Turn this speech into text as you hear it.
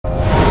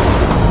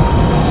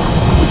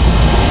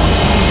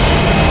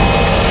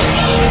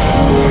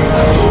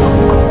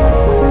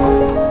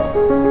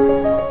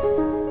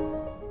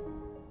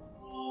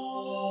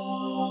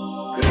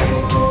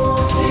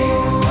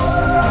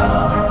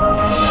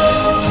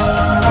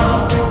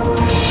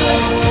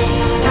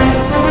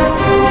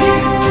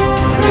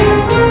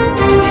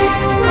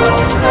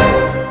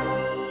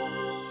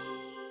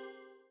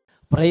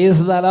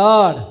Price the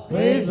lord.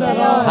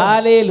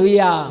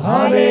 Hallelujah.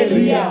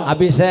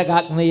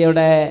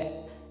 അഭിഷേകാഗ്നിയുടെ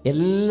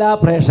എല്ലാ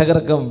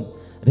പ്രേക്ഷകർക്കും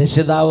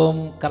രക്ഷിതാവും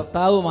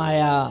കർത്താവുമായ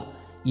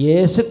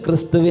യേശു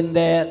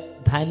ക്രിസ്തുവിൻ്റെ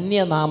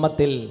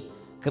ധന്യനാമത്തിൽ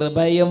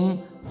കൃപയും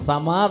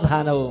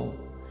സമാധാനവും.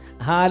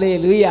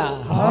 ഹല്ലേലൂയ,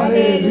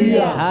 ഹല്ലേലൂയ,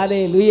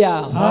 ഹല്ലേലൂയ.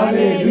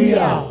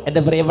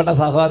 എൻ്റെ പ്രിയപ്പെട്ട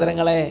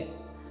സഹോദരങ്ങളെ,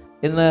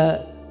 ഇന്ന്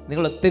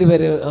നിങ്ങൾ ഒത്തിരി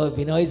പേര്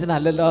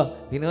ബിനോയിച്ചനല്ലല്ലോ,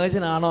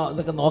 ബിനോയിച്ചനാണോ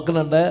എന്നൊക്കെ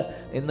നോക്കുന്നുണ്ട്.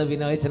 ഇന്ന്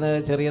ബിനോയിച്ചന്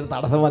ചെറിയൊരു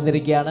തടസ്സം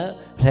വന്നിരിക്കുകയാണ്.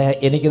 പക്ഷേ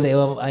എനിക്ക്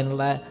ദൈവം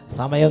അതിനുള്ള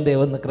സമയം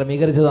ദൈവം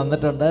ക്രമീകരിച്ച്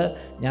തന്നിട്ടുണ്ട്.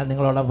 ഞാൻ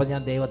നിങ്ങളോടൊപ്പം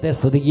ദൈവത്തെ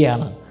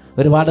സ്തുതിക്കുകയാണ്.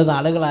 ഒരുപാട്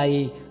നാളുകളായി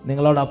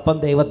നിങ്ങളോടൊപ്പം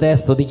ദൈവത്തെ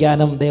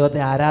സ്തുതിക്കാനും ദൈവത്തെ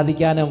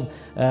ആരാധിക്കാനും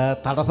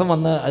തടസ്സം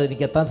വന്ന്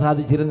അതെനിക്ക് എത്താൻ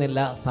സാധിച്ചിരുന്നില്ല.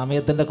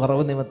 സമയത്തിൻ്റെ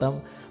കുറവ് നിമിത്തം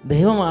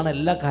ദൈവമാണ്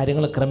എല്ലാ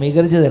കാര്യങ്ങളും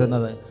ക്രമീകരിച്ച്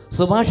തരുന്നത്.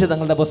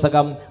 സുഭാഷിതങ്ങളുടെ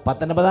പുസ്തകം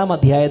 19-ാം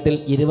അധ്യായത്തിൽ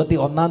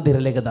 21-ാം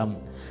തിരുലിഖിതം,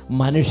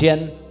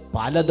 മനുഷ്യൻ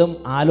പലതും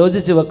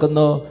ആലോചിച്ച്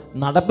വെക്കുന്നു,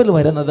 നടപ്പിൽ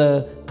വരുന്നത്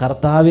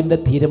കർത്താവിൻ്റെ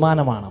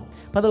തീരുമാനമാണ്.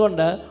 അപ്പം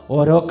അതുകൊണ്ട്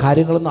ഓരോ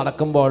കാര്യങ്ങളും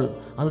നടക്കുമ്പോൾ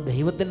അത്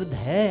ദൈവത്തിൻ്റെ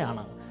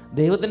ദയയാണ്.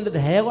 ദൈവത്തിൻ്റെ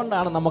ദയ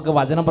കൊണ്ടാണ് നമുക്ക്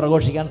വചനം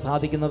പ്രഘോഷിക്കാൻ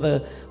സാധിക്കുന്നത്.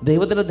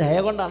 ദൈവത്തിൻ്റെ ദയ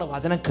കൊണ്ടാണ്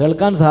വചനം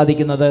കേൾക്കാൻ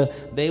സാധിക്കുന്നത്.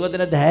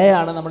 ദൈവത്തിൻ്റെ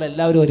ദയയാണ്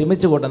നമ്മളെല്ലാവരും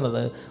ഒരുമിച്ച്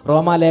കൂട്ടുന്നത്.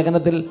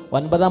 റോമാലേഖനത്തിൽ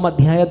 9-ാം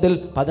അധ്യായത്തിൽ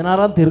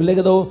 16-ാം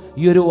തിരുലിഖിതവും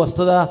ഈ ഒരു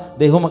വസ്തുത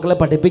ദൈവമക്കളെ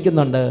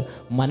പഠിപ്പിക്കുന്നുണ്ട്.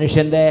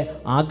 മനുഷ്യൻ്റെ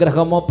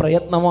ആഗ്രഹമോ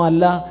പ്രയത്നമോ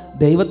അല്ല,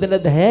 ദൈവത്തിൻ്റെ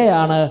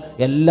ദയയാണ്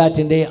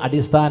എല്ലാറ്റിൻ്റെയും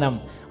അടിസ്ഥാനം.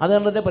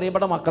 അതുകൊണ്ട് എൻ്റെ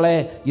പ്രിയപ്പെട്ട മക്കളെ,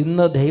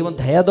 ഇന്ന് ദൈവം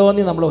ദയ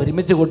തോന്നി നമ്മൾ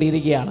ഒരുമിച്ച്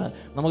കൂട്ടിയിരിക്കുകയാണ്.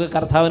 നമുക്ക്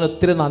കർത്താവിന്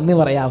ഒത്തിരി നന്ദി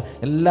പറയാം.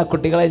 എല്ലാ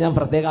കുട്ടികളെയും ഞാൻ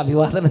പ്രത്യേക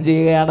അഭിവാദനം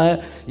ചെയ്യുകയാണ്.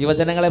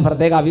 യുവജനങ്ങളെ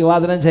പ്രത്യേക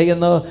അഭിവാദനം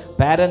ചെയ്യുന്നു.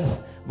 പാരൻസ്,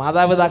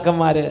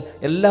 മാതാപിതാക്കന്മാർ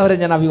എല്ലാവരും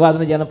ഞാൻ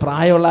അഭിവാദനം ചെയ്യണം.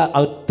 പ്രായമുള്ള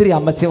ഒത്തിരി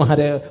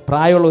അമ്മച്ചിമാർ,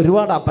 പ്രായമുള്ള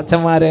ഒരുപാട്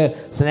അപ്പച്ചന്മാർ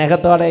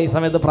സ്നേഹത്തോടെ ഈ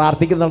സമയത്ത്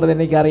പ്രാർത്ഥിക്കുന്നുണ്ടെന്ന്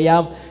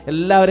എനിക്കറിയാം.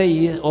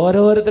 എല്ലാവരെയും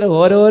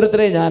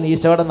ഓരോരുത്തരെയും ഞാൻ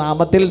ഈശോയുടെ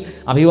നാമത്തിൽ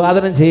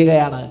അഭിവാദനം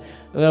ചെയ്യുകയാണ്.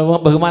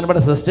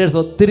 ബഹുമാനപ്പെട്ട സിസ്റ്റേഴ്സ്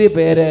ഒത്തിരി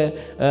പേര്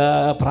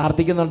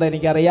പ്രാർത്ഥിക്കുന്നുണ്ട്,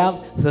 എനിക്കറിയാം.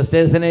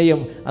 സിസ്റ്റേഴ്സിനെയും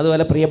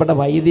അതുപോലെ പ്രിയപ്പെട്ട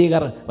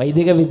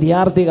വൈദിക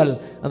വിദ്യാർത്ഥികൾ,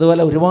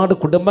 അതുപോലെ ഒരുപാട്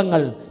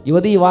കുടുംബങ്ങൾ,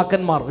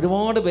 യുവാക്കന്മാർ,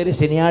 ഒരുപാട് പേര്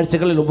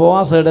ശനിയാഴ്ചകളിൽ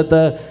ഉപവാസം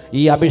എടുത്ത്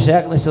ഈ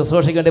അഭിഷേക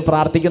ശുശ്രൂഷയ്ക്ക് വേണ്ടി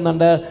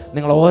പ്രാർത്ഥിക്കുന്നുണ്ട്.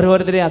 നിങ്ങൾ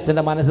ഓരോരുത്തരെയും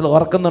അച്ഛൻ്റെ മനസ്സിൽ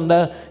ഓർക്കുന്നുണ്ട്.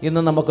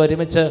 ഇന്ന് നമുക്ക്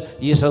ഒരുമിച്ച്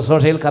ഈ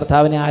ശുശ്രൂഷയിൽ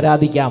കർത്താവിനെ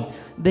ആരാധിക്കാം.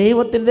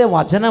 ദൈവത്തിൻ്റെ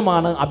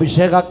വചനമാണ്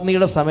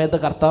അഭിഷേകാഗ്നിയുടെ സമയത്ത്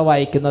കർത്താവ്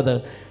അയക്കുന്നത്.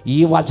 ഈ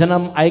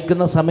വചനം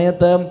അയക്കുന്ന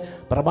സമയത്ത്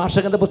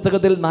പ്രഭാഷകൻ്റെ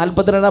പുസ്തകത്തിൽ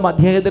 42-ാം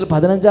അധ്യായത്തിൽ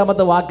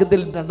 15-ാമത്തെ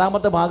വാക്യത്തിൽ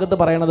 2-ാമത്തെ ഭാഗത്ത്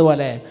പറയണത്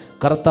പോലെ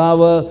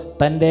കർത്താവ്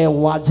തൻ്റെ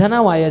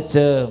വചനം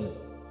അയച്ച്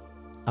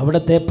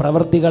അവിടുത്തെ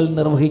പ്രവൃത്തികൾ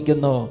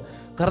നിർവഹിക്കുന്നു.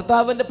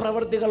 കർത്താവിൻ്റെ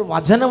പ്രവൃത്തികൾ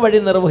വചനം വഴി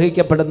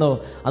നിർവഹിക്കപ്പെടുന്നു.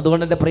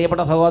 അതുകൊണ്ട് എൻ്റെ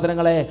പ്രിയപ്പെട്ട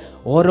സഹോദരങ്ങളെ,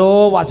 ഓരോ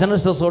വചന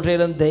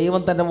ശുശ്രൂഷയിലും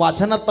ദൈവം തൻ്റെ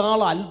വചനത്താൽ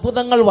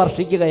അത്ഭുതങ്ങൾ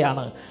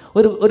വർഷിക്കുകയാണ്.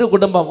 ഒരു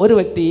കുടുംബം, ഒരു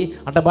വ്യക്തി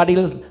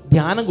അട്ടപ്പാടിയിൽ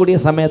ധ്യാനം കൂടിയ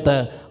സമയത്ത്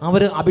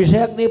അവർ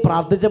അഭിഷേകത്തെ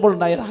പ്രാർത്ഥിച്ചപ്പോൾ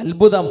ഉണ്ടായ ഒരു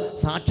അത്ഭുതം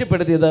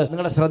സാക്ഷ്യപ്പെടുത്തിയത്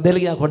നിങ്ങളുടെ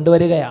ശ്രദ്ധയിലേക്ക് ഞാൻ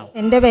കൊണ്ടുവരികയാണ്.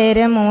 എൻ്റെ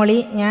പേര് മോളി.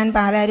 ഞാൻ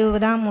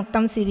പാലാരൂപത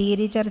മുട്ടം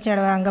സിവിഗിരി ചർച്ച്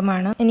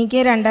ഇടവാംഗമാണ്. എനിക്ക്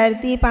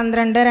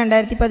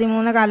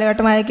 2012-2013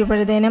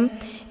 കാലഘട്ടമായപ്പോഴത്തേനും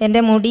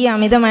എൻ്റെ മുടി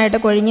അമിതമായിട്ട്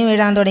കൊഴിഞ്ഞു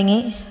വീഴാൻ തുടങ്ങി.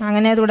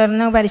 അങ്ങനെ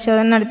തുടർന്ന്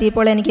പരിശോധന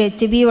നടത്തിയപ്പോൾ എനിക്ക്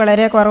HB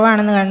വളരെ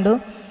കുറവാണെന്ന് കണ്ടു.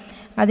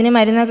 അതിന്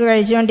മരുന്നൊക്കെ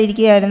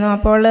കഴിച്ചുകൊണ്ടിരിക്കുകയായിരുന്നു.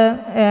 അപ്പോൾ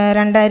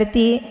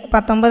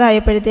 2019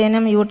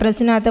 ആയപ്പോഴത്തേനും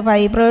യൂട്രസിനകത്ത്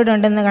ഫൈബ്രോയിഡ്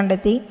ഉണ്ടെന്ന്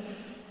കണ്ടെത്തി.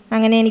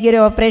 അങ്ങനെ എനിക്കൊരു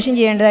ഓപ്പറേഷൻ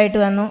ചെയ്യേണ്ടതായിട്ട്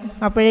വന്നു.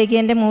 അപ്പോഴേക്കും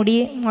എൻ്റെ മുടി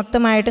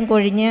മൊത്തമായിട്ടും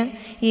കൊഴിഞ്ഞ്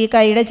ഈ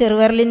കൈയുടെ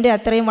ചെറുവിരലിൻ്റെ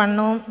അത്രയും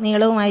വണ്ണവും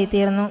നീളവുമായി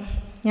തീർന്നു.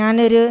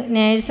 ഞാനൊരു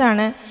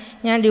നേഴ്സാണ്.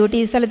 ഞാൻ ഡ്യൂട്ടി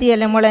സ്ഥലത്ത്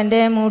ചെല്ലുമ്പോൾ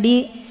എൻ്റെ മുടി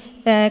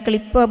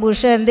ക്ലിപ്പ്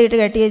ബുഷ് എന്തിട്ട്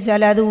കെട്ടി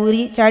വെച്ചാൽ അത്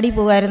ഊരി ചാടി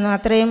പോകുമായിരുന്നു.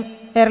 അത്രയും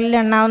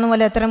വിരലിലെണ്ണാവുന്ന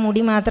പോലെ അത്ര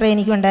മുടി മാത്രമേ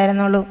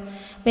എനിക്കുണ്ടായിരുന്നുള്ളൂ.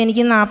 അപ്പോൾ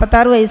എനിക്ക്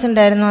 46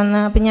 വയസ്സുണ്ടായിരുന്നു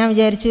അന്ന്. അപ്പം ഞാൻ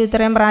വിചാരിച്ചു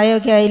ഇത്രയും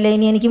പ്രായമൊക്കെ ആയില്ല,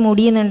 ഇനി എനിക്ക്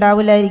മുടിയൊന്നും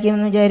ഉണ്ടാവില്ലായിരിക്കും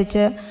എന്ന്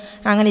വിചാരിച്ച്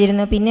അങ്ങനെ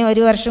ഇരുന്നു. പിന്നെ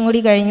 1 വർഷം കൂടി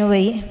കഴിഞ്ഞു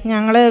പോയി.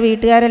 ഞങ്ങൾ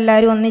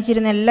വീട്ടുകാരെല്ലാവരും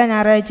ഒന്നിച്ചിരുന്ന് എല്ലാ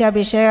ഞായറാഴ്ച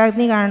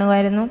അഭിഷേകാഗ്നി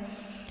കാണുമായിരുന്നു.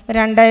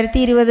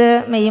 2020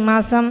 മെയ്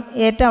മാസം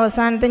ഏറ്റവും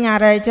അവസാനത്തെ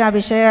ഞായറാഴ്ച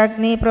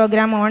അഭിഷേകാഗ്നി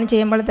പ്രോഗ്രാം ഓൺ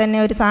ചെയ്യുമ്പോൾ തന്നെ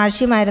ഒരു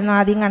സാക്ഷ്യമായിരുന്നു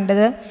ആദ്യം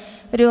കണ്ടത്.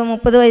 ഒരു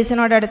 30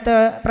 വയസ്സിനോടടുത്ത്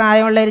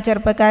പ്രായമുള്ള ഒരു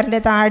ചെറുപ്പക്കാരൻ്റെ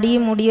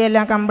താടിയും മുടിയും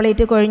എല്ലാം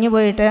കംപ്ലീറ്റ് കൊഴിഞ്ഞു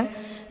പോയിട്ട്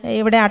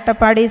ഇവിടെ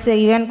അട്ടപ്പാടി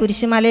സേവൻ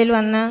കുരിശുമലയിൽ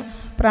വന്ന്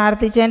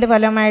പ്രാർത്ഥിച്ചതിൻ്റെ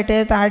ഫലമായിട്ട്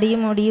താടിയും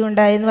മുടിയും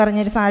ഉണ്ടായെന്ന്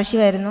പറഞ്ഞൊരു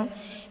സാക്ഷ്യമായിരുന്നു.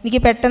 എനിക്ക്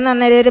പെട്ടെന്ന്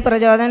അന്നേരം ഒരു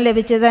പ്രചോദനം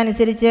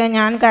ലഭിച്ചതനുസരിച്ച്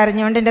ഞാൻ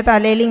കരഞ്ഞുകൊണ്ട് എൻ്റെ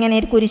തലയിൽ ഇങ്ങനെ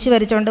ഒരു കുരിശ്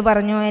വരച്ചുകൊണ്ട്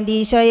പറഞ്ഞു, എൻ്റെ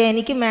ഈശോയെ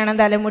എനിക്കും വേണം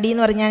തലമുടി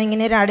എന്ന് പറഞ്ഞ് ഞാൻ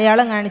ഇങ്ങനെ ഒരു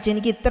അടയാളം കാണിച്ചു,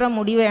 എനിക്ക് ഇത്ര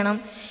മുടി വേണം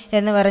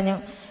എന്ന് പറഞ്ഞു.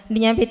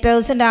 ഞാൻ പിറ്റേ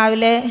ദിവസം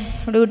രാവിലെ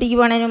ഡ്യൂട്ടിക്ക്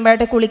പോകുന്നതിന്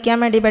മുമ്പായിട്ട് കുളിക്കാൻ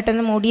വേണ്ടി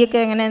പെട്ടെന്ന്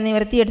മുടിയൊക്കെ ഇങ്ങനെ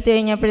നിവർത്തിയെടുത്ത്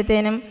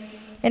കഴിഞ്ഞപ്പോഴത്തേനും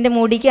എൻ്റെ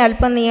മുടിക്ക്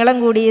അല്പം നീളം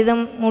കൂടിയതും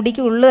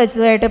മുടിക്ക് ഉള്ളു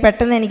വെച്ചതുമായിട്ട്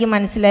പെട്ടെന്ന് എനിക്ക്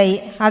മനസ്സിലായി.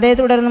 അതേ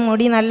തുടർന്ന്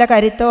മുടി നല്ല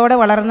കരുത്തോടെ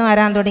വളർന്നു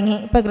വരാൻ തുടങ്ങി.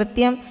 ഇപ്പോൾ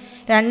കൃത്യം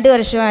 2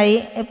 വർഷമായി.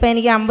 ഇപ്പം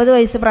എനിക്ക് 50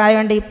 വയസ്സ്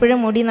പ്രായമുണ്ട്. ഇപ്പോഴും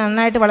മുടി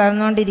നന്നായിട്ട്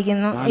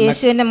വളർന്നുകൊണ്ടിരിക്കുന്നു.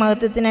 യേശുവിൻ്റെ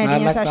മഹത്വത്തിനായിട്ട്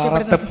ഞാൻ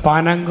സാക്ഷ്യപ്പെടുന്നു.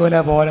 പനങ്കുല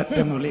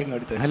പോലത്തെ മുളിയും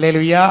കൊടുത്ത്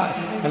ഹല്ലേലൂയ.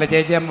 അല്ല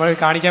ചേച്ചി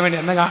കാണിക്കാൻ വേണ്ടി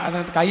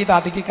കൈ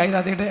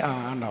താത്തിയിട്ട്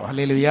ഉണ്ടോ?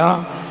 ഹല്ലേലൂയ.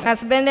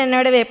 ഹസ്ബൻഡ്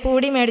എന്നോട്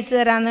വെപ്പുകൂടി മേടിച്ചു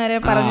തരാമെന്ന് വരെ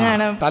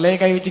പറഞ്ഞാണ്. തലയെ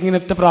കൈ വെച്ച് ഇങ്ങനെ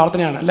ഒറ്റ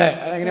പ്രാർത്ഥനയാണ് അല്ലേ?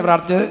 എങ്ങനെ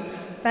പ്രാർത്ഥിച്ചത്?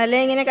 തല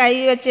ഇങ്ങനെ കൈ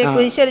വെച്ച്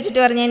കുരിശൊലിച്ചിട്ട്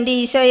പറഞ്ഞു, എൻ്റെ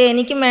ഈശോയെ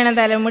എനിക്കും വേണം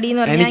തലമുടി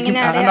എന്ന് പറഞ്ഞു.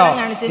 ഇങ്ങനെ അടയാളം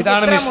കാണിച്ചു.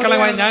 ഇതാണ്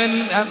നിഷ്കളങ്കമായി ഞാൻ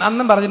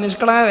അന്നും പറഞ്ഞു,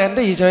 നിഷ്കളങ്ക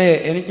എൻ്റെ ഈശോയെ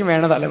എനിക്കും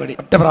വേണം തലമുടി.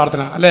 ഒറ്റ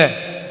പ്രാർത്ഥന അല്ലേ?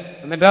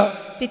 എന്നിട്ടോ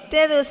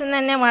പിറ്റേ ദിവസം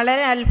തന്നെ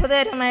വളരെ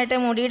അത്ഭുതകരമായിട്ട്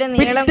മുടിയുടെ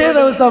നീളം, പിറ്റേ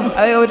ദിവസം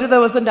ഒരു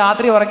ദിവസം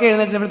രാത്രി ഉറക്കെ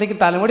എഴുന്നേറ്റപ്പോഴത്തേക്ക്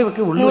തലമുടി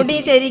വെക്ക് മുടി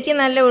ശരിക്കും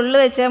നല്ല ഉള്ളു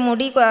വെച്ച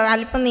മുടി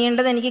അല്പം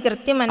നീണ്ടത് എനിക്ക്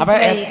കൃത്യം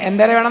മനസ്സിലായി.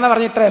 എന്തേലും വേണമെന്ന്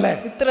പറഞ്ഞു. ഇത്രയല്ലേ?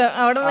 ഇത്ര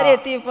അവിടം വരെ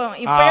എത്തി.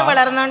 ഇപ്പോഴും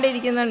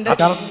വളർന്നുകൊണ്ടിരിക്കുന്നുണ്ട്.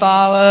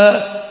 കർത്താവ്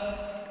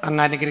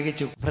അങ്ങ്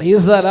അനുഗ്രഹിച്ചു.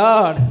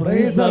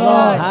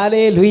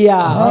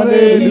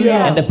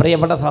 എൻ്റെ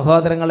പ്രിയപ്പെട്ട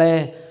സഹോദരങ്ങളെ,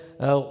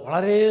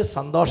 വളരെ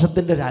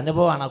സന്തോഷത്തിൻ്റെ ഒരു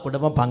അനുഭവമാണ് ആ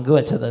കുടുംബം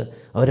പങ്കുവച്ചത്.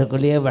 അവർക്ക്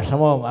വലിയ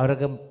വിഷമവും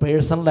അവർക്ക്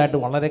പേഴ്സണലായിട്ട്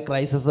വളരെ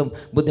ക്രൈസിസും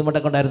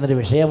ബുദ്ധിമുട്ടൊക്കെ ഉണ്ടായിരുന്നൊരു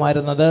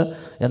വിഷയമായിരുന്നത്.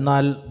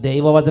 എന്നാൽ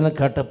ദൈവവചനം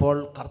കേട്ടപ്പോൾ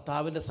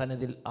കർത്താവിൻ്റെ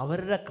സന്നിധിയിൽ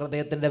അവരുടെ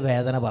ഹൃദയത്തിൻ്റെ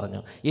വേദന പറഞ്ഞു.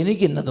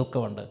 എനിക്കിന്ന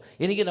ദുഃഖമുണ്ട്,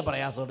 എനിക്കിന്ന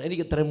പ്രയാസമുണ്ട്,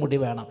 എനിക്ക് ഇത്രയും മുടി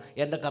വേണം,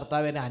 എൻ്റെ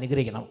കർത്താവിനെ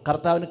അനുഗ്രഹിക്കണം.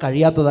 കർത്താവിന്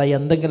കഴിയാത്തതായി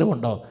എന്തെങ്കിലും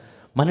ഉണ്ടോ?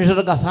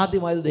 മനുഷ്യർക്ക്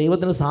അസാധ്യമായത്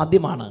ദൈവത്തിന്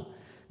സാധ്യമാണ്.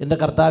 എൻ്റെ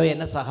കർത്താവെ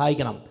എന്നെ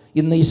സഹായിക്കണം.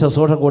 ഇന്ന് ഈ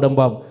ശുശ്രൂഷ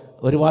കൂടുമ്പം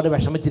ഒരുപാട്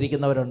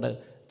വിഷമിച്ചിരിക്കുന്നവരുണ്ട്,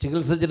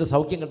 ചികിത്സിച്ചിട്ട്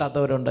സൗഖ്യം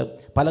കിട്ടാത്തവരുണ്ട്,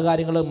 പല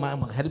കാര്യങ്ങളും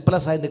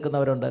ഹെൽപ്ലെസ്സായി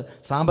നിൽക്കുന്നവരുണ്ട്,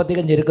 സാമ്പത്തിക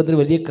ഞെരുക്കത്തിൽ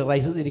വലിയ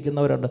ക്രൈസിസ്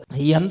ഇരിക്കുന്നവരുണ്ട്.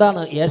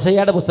 എന്താണ്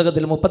യേശയ്യായുടെ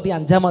പുസ്തകത്തിൽ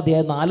 35-ാം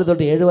അധ്യായം 4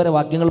 തൊട്ട് 7 വരെ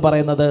വാക്യങ്ങൾ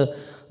പറയുന്നത്?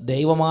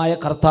 ദൈവമായ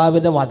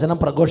കർത്താവിൻ്റെ വചനം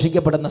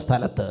പ്രഘോഷിക്കപ്പെടുന്ന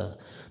സ്ഥലത്ത്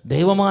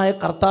ദൈവമായ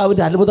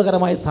കർത്താവിൻ്റെ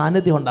അത്ഭുതകരമായ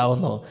സാന്നിധ്യം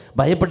ഉണ്ടാകുന്നു.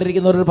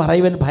 ഭയപ്പെട്ടിരിക്കുന്നവരോട്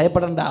പറയുവൻ,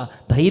 ഭയപ്പെടേണ്ട,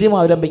 ധൈര്യം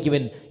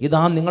അവലംബിക്കുവൻ,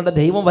 ഇതാ നിങ്ങളുടെ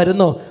ദൈവം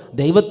വരുന്നു.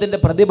 ദൈവത്തിൻ്റെ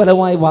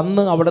പ്രതിഫലമായി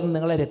വന്ന് അവിടെ നിന്ന്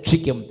നിങ്ങളെ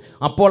രക്ഷിക്കും.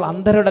 അപ്പോൾ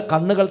അന്ധരുടെ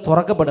കണ്ണുകൾ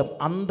തുറക്കപ്പെടും,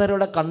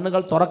 അന്ധരുടെ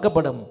കണ്ണുകൾ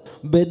തുറക്കപ്പെടും,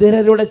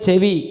 ബധിരരുടെ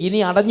ചെവി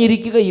ഇനി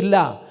അടഞ്ഞിരിക്കുകയില്ല.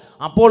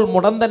 അപ്പോൾ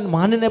മുടന്തൻ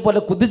മാനിനെ പോലെ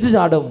കുതിച്ചു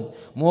ചാടും,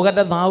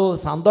 മൂകൻ്റെ നാവ്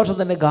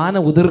സന്തോഷത്തിൻ്റെ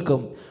ഗാനം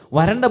ഉതിർക്കും.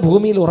 വരണ്ട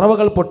ഭൂമിയിൽ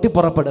ഉറവകൾ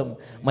പൊട്ടിപ്പുറപ്പെടും,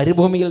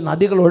 മരുഭൂമിയിൽ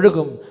നദികൾ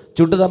ഒഴുകും,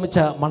 ചുട്ടുതമിച്ച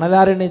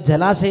മണലാരണ്യം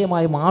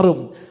ജലാശയമായി മാറും,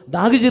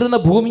 ദാഹിച്ചിരുന്ന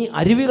ഭൂമി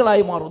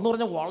അരുവികളായി മാറും എന്ന്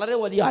പറഞ്ഞാൽ വളരെ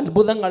വലിയ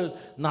അത്ഭുതങ്ങൾ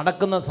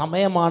നടക്കുന്ന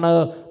സമയമാണ്.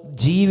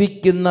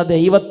 ജീവിക്കുന്ന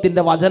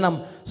ദൈവത്തിൻ്റെ വചനം,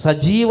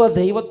 സജീവ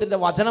ദൈവത്തിൻ്റെ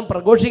വചനം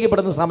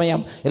പ്രഘോഷിക്കപ്പെടുന്ന സമയം.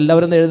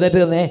 എല്ലാവരും എഴുന്നേറ്റ്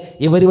തന്നെ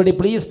ഇവരിവിടെ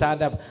പ്ലീസ്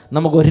സ്റ്റാൻഡ് അപ്പ്.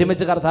 നമുക്ക്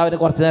ഒരുമിച്ച് കർത്താവിനെ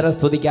കുറച്ച് നേരം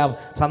സ്തുതിക്കാം,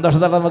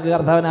 സന്തോഷത്തോടെ നമുക്ക്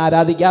കർത്താവിനെ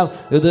ആരാധിക്കാം.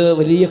 ഇത്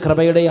വലിയ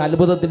കൃപയുടെയും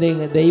അത്ഭുതത്തിൻ്റെയും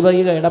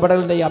ദൈവിക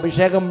ഇടപെടലിൻ്റെയും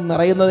അഭിഷേകം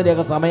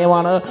നിറയുന്നതിൻ്റെയൊക്കെ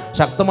സമയമാണ്.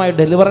 ശക്തമായ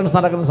ഡെലിവറൻസ്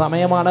നടക്കുന്ന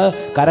സമയമാണ്.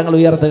 കരങ്ങൾ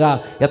ഉയർത്തുക.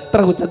 എത്ര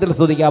ഉച്ചത്തിൽ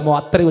സ്തുതിക്കാമോ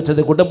അത്രയും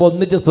ഉച്ചത്തിൽ. കുടുംബം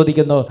ഒന്നിച്ച്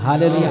സ്തുതിക്കുന്നു.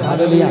 Hallelujah,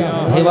 hallelujah.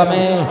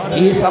 ദൈവമേ,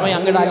 ഈ സമയം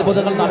അങ്ങയുടെ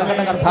അത്ഭുതങ്ങൾ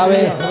നടക്കട്ടെ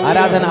കർത്താവേ.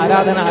 ആരാധന,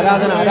 ആരാധന,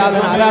 ആരാധന,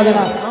 ആരാധന, ആരാധന.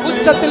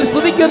 ഉച്ചത്തിൽ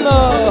സ്തുതിക്കുന്നു.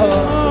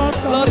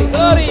 Glory,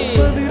 glory.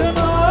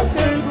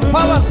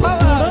 Power,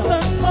 power.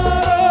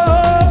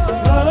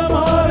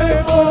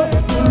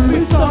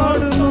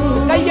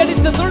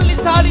 കൈയടിച്ച്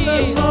തുള്ളിച്ചാടി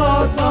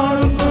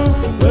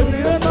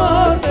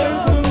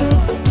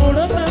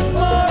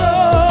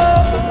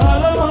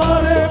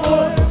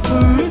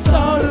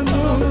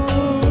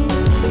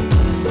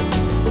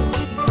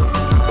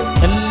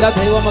എല്ലാ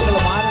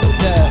ദൈവമക്കളും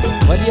ആരംഭിച്ച്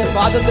വലിയ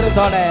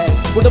സ്വാതന്ത്ര്യത്തോടെ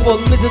കുടുംബം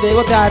ഒന്നിച്ച്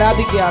ദൈവത്തെ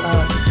ആരാധിക്കുകയാണ്.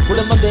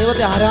 കുടുംബം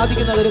ദൈവത്തെ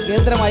ആരാധിക്കുന്ന ഒരു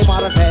കേന്ദ്രമായി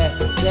മാറട്ടെ.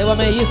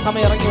 ദൈവമേ, ഈ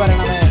സമയം ഇറങ്ങി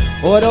വരണമേ.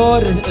 ഓരോ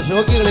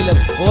രോഗികളിലും,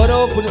 ഓരോ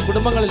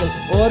കുടുംബങ്ങളിലും,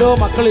 ഓരോ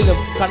മക്കളിലും,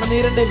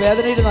 കണ്ണുനീരിൻ്റെ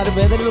വേദനയിൽ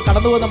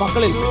കടന്നു പോകുന്ന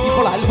മക്കളിൽ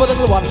ഇപ്പോൾ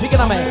അത്ഭുതങ്ങൾ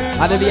വർഷിക്കണമേ.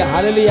 ഹല്ലേലൂയ,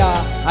 ഹല്ലേലൂയ.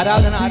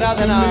 ആരാധന,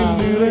 ആരാധന.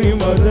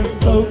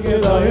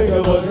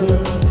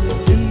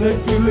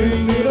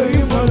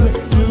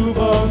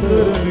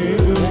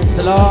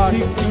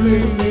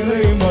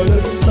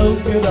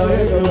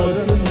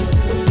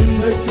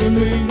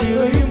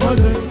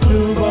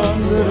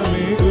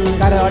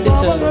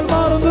 കരമടിച്ച്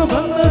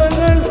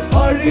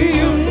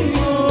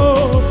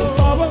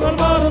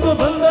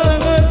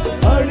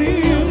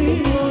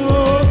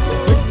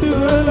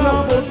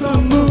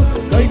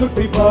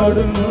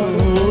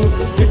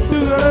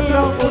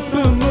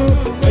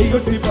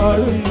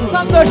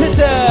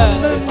സന്തോഷിച്ച്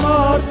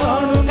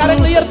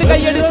കരങ്ങൾ ഉയർത്തി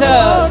കൈയടിച്ച്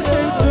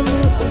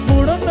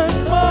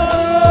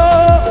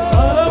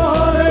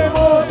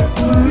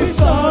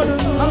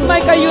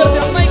നന്നായി കൈ ഉയർത്തി,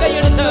 നന്നായി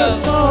കൈയടിച്ച്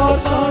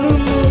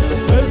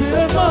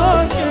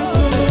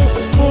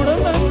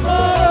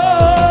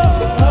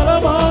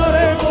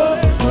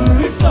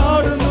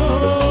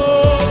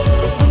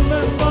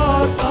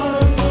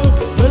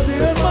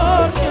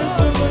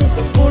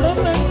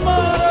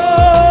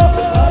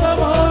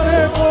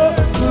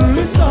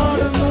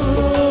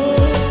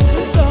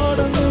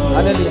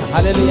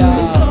ഹല്ലേലൂയ.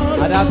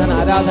 ആരാധന,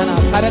 ആരാധന.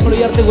 കരങ്ങൾ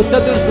ഉയർത്തി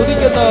ഉച്ചത്തിൽ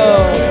സ്തുതിക്കുന്നു.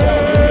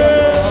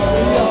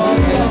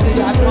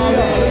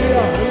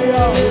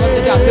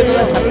 ദൈവത്തിന്റെ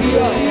അത്യുന്നത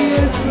ശക്തിയോ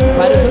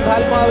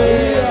പരിശുദ്ധാത്മാവേ,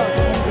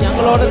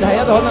 ഞങ്ങളോട് ദയ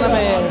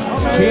തോന്നണമേ.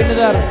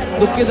 ക്ഷീണിതർ,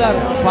 ദുഃഖിതർ,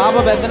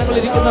 പാപബന്ധനങ്ങൾ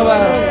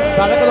ഇരിക്കുന്നവർ,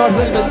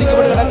 തഴക്കദോഷത്തിൽ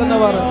ബന്ധിക്കപ്പെട്ട്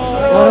കിടക്കുന്നവർ,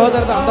 ഓരോ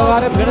തരത്തിൽ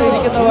അന്ധകാര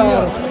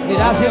പീഡയിരിക്കുന്നവർ,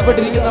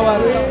 നിരാശയിൽപ്പെട്ടിരിക്കുന്നവർ,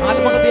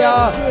 ആത്മഹത്യാ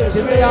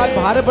ചിന്തയാൽ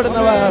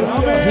ഭാരപ്പെടുന്നവർ,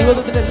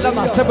 ജീവിതത്തിൽ എല്ലാം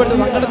നഷ്ടപ്പെട്ട്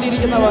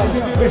സങ്കടത്തിയിരിക്കുന്നവർ,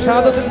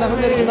 വിഷാദത്തിൽ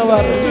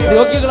നിറഞ്ഞിരിക്കുന്നവർ,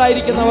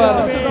 രോഗികളായിരിക്കുന്നവർ,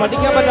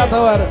 പഠിക്കാൻ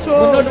പറ്റാത്തവർ,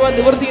 മുന്നോട്ട് പോകാൻ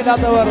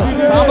നിവൃത്തിയില്ലാത്തവർ,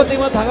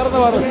 സാമ്പത്തികമായി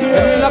തകർന്നവർ,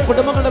 എല്ലാ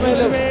കുടുംബങ്ങളുടെ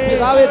മേലും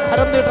പിതാവെ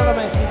കരം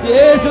നീട്ടണമേ.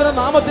 യേശുവിന്റെ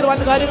നാമത്തിൽ വൻ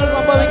കാര്യങ്ങൾ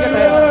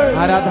സംഭവിക്കട്ടെ.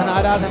 ആരാധന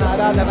ആരാധന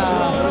ആരാധന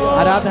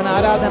ആരാധന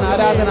ആരാധന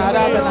ആരാധന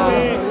ആരാധന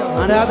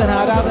ആരാധന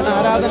ആരാധന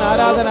ആരാധന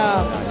ആരാധന.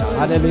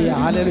 ഹല്ലേലൂയ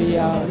ഹല്ലേലൂയ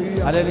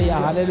ഹല്ലേലൂയ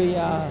ഹല്ലേലൂയ.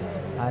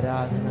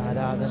 ആരാധന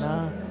ആരാധന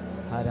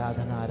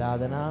ആരാധന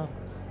ആരാധന.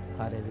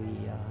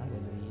 ഹല്ലേലൂയ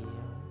ഹല്ലേലൂയ.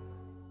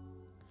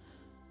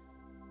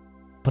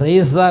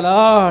 Praise the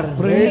lord.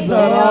 Praise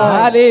the lord.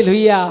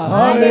 ഹല്ലേലൂയ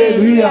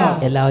ഹല്ലേലൂയ.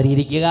 എല്ലാവരും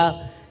ഇരിക്കുക.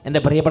 എൻ്റെ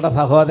പ്രിയപ്പെട്ട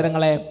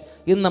സഹോദരങ്ങളെ,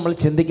 ഇന്ന് നമ്മൾ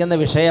ചിന്തിക്കുന്ന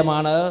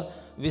വിഷയമാണ്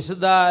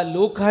വിശുദ്ധ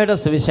ലൂക്കായുടെ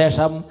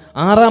സുവിശേഷം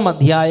 6-ാം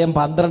അധ്യായം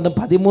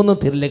 12-13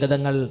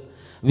 തിരുലിഖിതങ്ങൾ.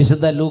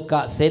 വിശുദ്ധ ലൂക്ക,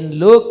 Saint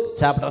Luke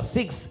chapter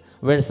 6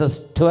 verses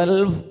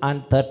 12 and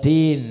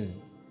 13.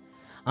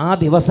 ആ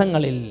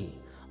ദിവസങ്ങളിൽ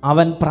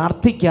അവൻ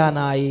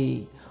പ്രാർത്ഥിക്കാനായി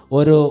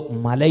ഒരു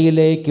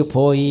മലയിലേക്ക്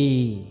പോയി.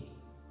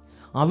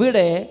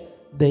 അവിടെ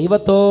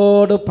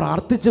ദൈവത്തോട്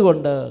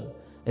പ്രാർത്ഥിച്ചുകൊണ്ട്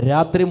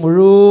രാത്രി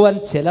മുഴുവൻ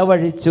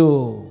ചെലവഴിച്ചു.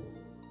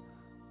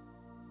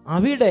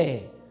 അവിടെ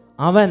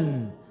അവൻ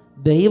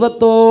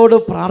ദൈവത്തോട്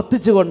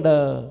പ്രാർത്ഥിച്ചുകൊണ്ട്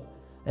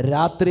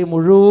രാത്രി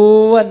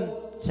മുഴുവൻ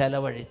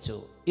ചെലവഴിച്ചു.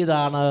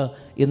 ഇതാണ്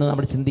ഇന്ന്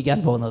നമ്മൾ ചിന്തിക്കാൻ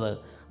പോകുന്നത്.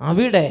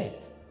 അവിടെ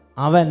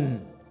അവൻ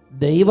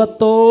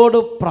ദൈവത്തോട്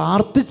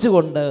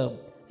പ്രാർത്ഥിച്ചുകൊണ്ട്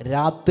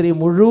രാത്രി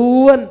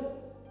മുഴുവൻ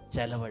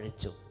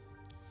ചെലവഴിച്ചു.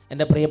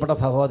 എൻ്റെ പ്രിയപ്പെട്ട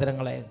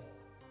സഹോദരങ്ങളെ,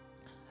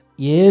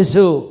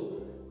 യേശു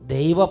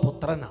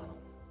ദൈവപുത്രനാണ്.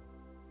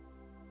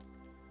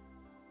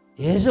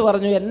 യേശു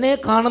പറഞ്ഞു, എന്നെ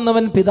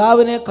കാണുന്നവൻ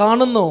പിതാവിനെ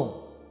കാണുന്നു,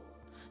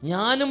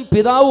 ഞാനും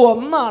പിതാവ്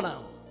ഒന്നാണ്.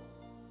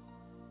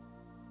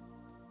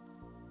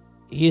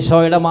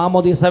 ഈശോയുടെ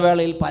മാമോദീസ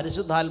വേളയിൽ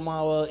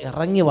പരിശുദ്ധാത്മാവ്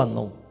ഇറങ്ങി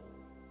വന്നു.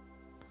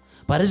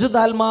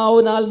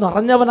 പരിശുദ്ധാത്മാവിനാൽ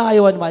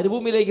നിറഞ്ഞവനായവൻ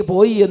മരുഭൂമിയിലേക്ക്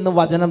പോയി എന്ന്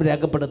വചനം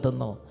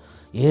രേഖപ്പെടുത്തുന്നു.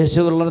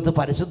 യേശുവിനുള്ളടത്ത്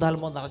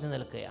പരിശുദ്ധാത്മാവ് നിറഞ്ഞു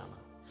നിൽക്കുകയാണ്.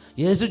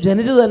 യേശു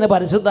ജനിച്ചത് തന്നെ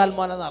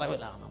പരിശുദ്ധാത്മാവിൻ്റെ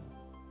നിറവിലാണ്.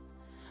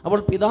 അപ്പോൾ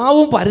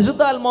പിതാവും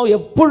പരിശുദ്ധാത്മാവും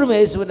എപ്പോഴും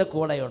യേശുവിൻ്റെ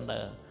കൂടെയുണ്ട്.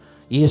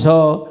 ഈശോ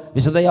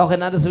വിശുദ്ധ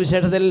യോഹന്നാന്റെ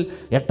സുവിശേഷത്തിൽ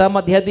 8-ാം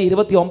അധ്യായത്തിൽ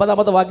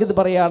 29-ാമത്തെ വാക്യത്തിൽ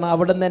പറയുകയാണ്,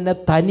 അവിടുന്ന് എന്നെ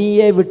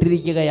തനിയെ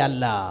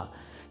വിട്ടിരിക്കുകയല്ല,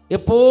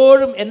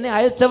 എപ്പോഴും എന്നെ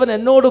അയച്ചവൻ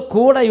എന്നോട്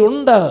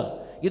കൂടെയുണ്ട്.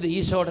 ഇത്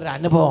ഈശോയുടെ ഒരു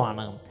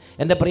അനുഭവമാണ്.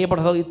 എൻ്റെ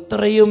പ്രിയപ്പെട്ട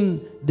ഇത്രയും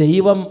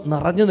ദൈവം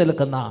നിറഞ്ഞു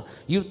നിൽക്കുന്ന,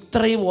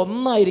 ഇത്രയും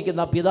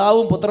ഒന്നായിരിക്കുന്ന,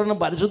 പിതാവും പുത്രനും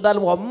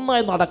പരിശുദ്ധാലും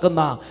ഒന്നായി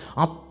നടക്കുന്ന,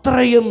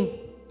 അത്രയും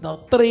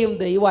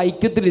ദൈവ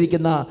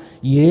ഐക്യത്തിലിരിക്കുന്ന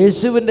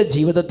യേശുവിൻ്റെ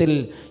ജീവിതത്തിൽ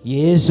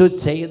യേശു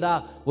ചെയ്ത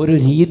ഒരു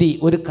രീതി,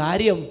 ഒരു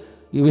കാര്യം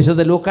ഈ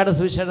വിശുദ്ധ ലൂക്കായുടെ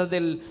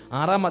സുവിശേഷത്തിൽ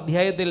 6-ാം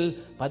അധ്യായത്തിൽ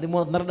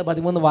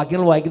 12-13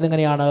 വാക്യങ്ങൾ വായിക്കുന്നത്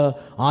എങ്ങനെയാണ്?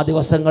 ആ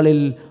ദിവസങ്ങളിൽ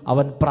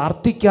അവൻ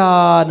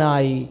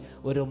പ്രാർത്ഥിക്കാനായി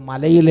ഒരു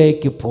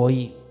മലയിലേക്ക്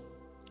പോയി.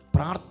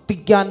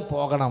 പ്രാർത്ഥിക്കാൻ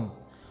പോകണം.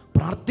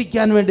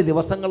 പ്രാർത്ഥിക്കാൻ വേണ്ടി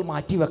ദിവസങ്ങൾ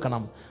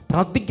മാറ്റിവെക്കണം.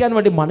 പ്രാർത്ഥിക്കാൻ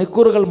വേണ്ടി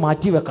മണിക്കൂറുകൾ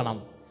മാറ്റിവെക്കണം.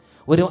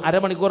 ഒരു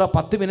അരമണിക്കൂറോ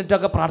 10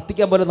 മിനിറ്റൊക്കെ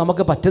പ്രാർത്ഥിക്കാൻ പോലും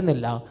നമുക്ക്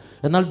പറ്റുന്നില്ല.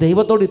 എന്നാൽ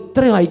ദൈവത്തോട്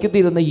ഇത്രയും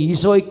ഐക്യത്തിരുന്ന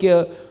ഈശോയ്ക്ക്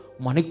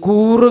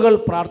മണിക്കൂറുകൾ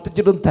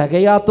പ്രാർത്ഥിച്ചിട്ടും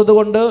തികയാത്തത്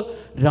കൊണ്ട്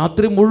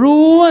രാത്രി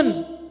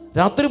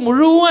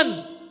മുഴുവൻ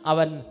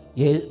അവൻ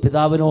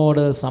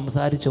പിതാവിനോട്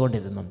സംസാരിച്ചു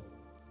കൊണ്ടിരുന്നു.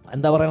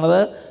 എന്താ പറയണത്?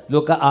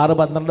 ലൂക്ക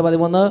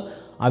 6:12-13.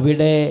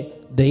 അവിടെ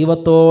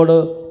ദൈവത്തോട്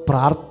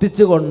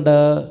പ്രാർത്ഥിച്ചുകൊണ്ട്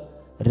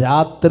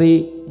രാത്രി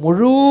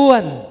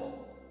മുഴുവൻ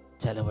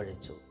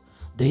ചെലവഴിച്ചു.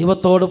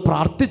 ദൈവത്തോട്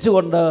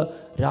പ്രാർത്ഥിച്ചുകൊണ്ട്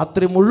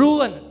രാത്രി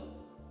മുഴുവൻ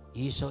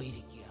ഈശോ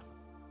ഇരിക്കുകയാണ്,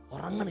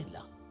 ഉറങ്ങണില്ല.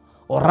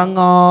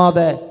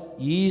 ഉറങ്ങാതെ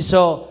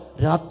ഈശോ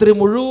രാത്രി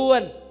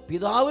മുഴുവൻ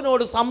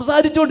പിതാവിനോട്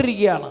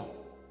സംസാരിച്ചുകൊണ്ടിരിക്കുകയാണ്.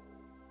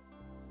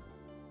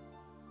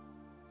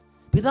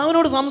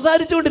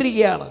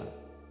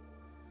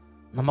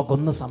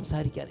 നമുക്കൊന്നും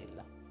സംസാരിക്കാനില്ല.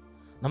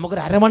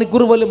 നമുക്കൊരു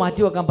അരമണിക്കൂർ പോലും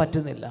മാറ്റിവെക്കാൻ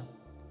പറ്റുന്നില്ല.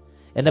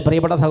 എൻ്റെ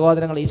പ്രിയപ്പെട്ട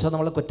സഹോദരങ്ങൾ, ഈശോ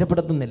നമ്മളെ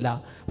കുറ്റപ്പെടുത്തുന്നില്ല.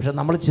 പക്ഷെ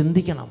നമ്മൾ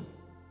ചിന്തിക്കണം,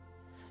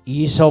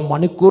 ഈശോ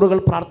മണിക്കൂറുകൾ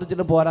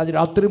പ്രാർത്ഥിച്ചിട്ട് പോരാ,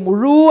 രാത്രി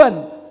മുഴുവൻ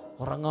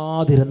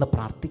ഉറങ്ങാതിരുന്ന്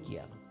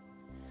പ്രാർത്ഥിക്കുകയാണ്.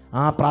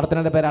 ആ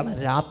പ്രാർത്ഥനയുടെ പേരാണ്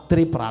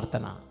രാത്രി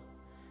പ്രാർത്ഥന,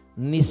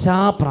 നിശാ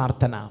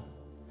പ്രാർത്ഥന,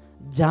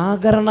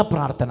 ജാഗരണ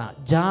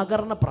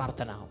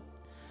പ്രാർത്ഥന.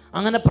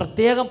 അങ്ങനെ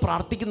പ്രത്യേകം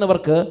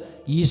പ്രാർത്ഥിക്കുന്നവർക്ക്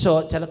ഈശോ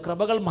ചില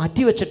കൃപകൾ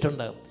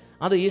മാറ്റിവെച്ചിട്ടുണ്ട്.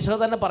 അത് ഈശോ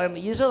തന്നെ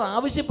പറയുന്നത്. ഈശോ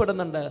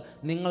ആവശ്യപ്പെടുന്നുണ്ട്,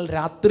 നിങ്ങൾ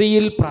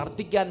രാത്രിയിൽ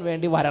പ്രാർത്ഥിക്കാൻ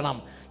വേണ്ടി വരണം.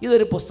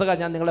 ഇതൊരു പുസ്തകം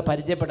ഞാൻ നിങ്ങളെ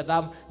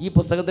പരിചയപ്പെടുത്താം. ഈ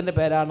പുസ്തകത്തിൻ്റെ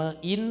പേരാണ്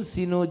ഇൻ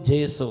സിനു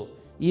ജേസു.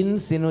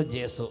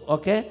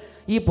 ഓക്കെ,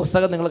 ഈ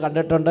പുസ്തകം നിങ്ങൾ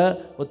കണ്ടിട്ടുണ്ട്.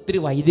 ഒത്തിരി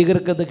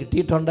വൈദികർക്ക് ഇത്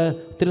കിട്ടിയിട്ടുണ്ട്,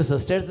 ഒത്തിരി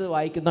സിസ്റ്റേഴ്സ് ഇത്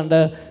വായിക്കുന്നുണ്ട്.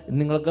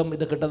 നിങ്ങൾക്കും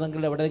ഇത്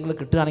കിട്ടുന്നെങ്കിൽ എവിടെയെങ്കിലും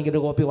കിട്ടുകയാണെങ്കിൽ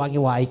ഒരു കോപ്പി വാങ്ങി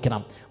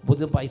വായിക്കണം.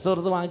 പൈസ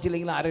കൊടുത്ത്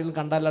വാങ്ങിച്ചില്ലെങ്കിൽ ആരെങ്കിലും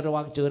കണ്ടാൽ ഒരു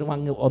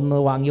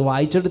വാങ്ങി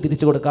വായിച്ചിട്ട്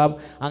തിരിച്ചു കൊടുക്കാം.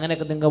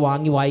 അങ്ങനെയൊക്കെ നിങ്ങൾക്ക്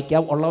വാങ്ങി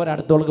വായിക്കാം.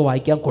 ഉള്ളവരടുത്തവർക്ക്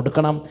വായിക്കാൻ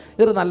കൊടുക്കണം.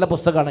 ഇതൊരു നല്ല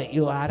പുസ്തകമാണ്. ഈ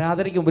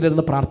ആരാധനയ്ക്ക്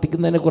മുമ്പിലിരുന്ന്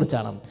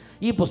പ്രാർത്ഥിക്കുന്നതിനെക്കുറിച്ചാണ്.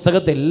 ഈ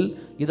പുസ്തകത്തിൽ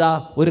ഇതാ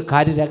ഒരു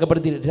കാര്യം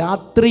രേഖപ്പെടുത്തി,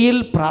 രാത്രിയിൽ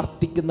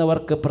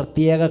പ്രാർത്ഥിക്കുന്നവർക്ക്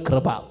പ്രത്യേക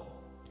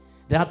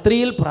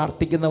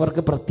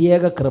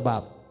കൃപ.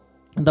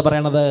 എന്താ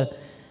പറയണത്?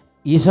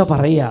 ഈശോ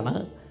പറയുകയാണ്,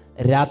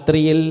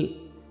 രാത്രിയിൽ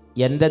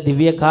എൻ്റെ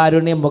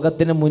ദിവ്യകാരുണ്യ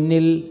മുഖത്തിന്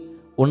മുന്നിൽ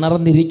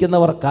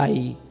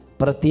ഉണർന്നിരിക്കുന്നവർക്കായി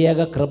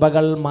പ്രത്യേക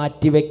കൃപകൾ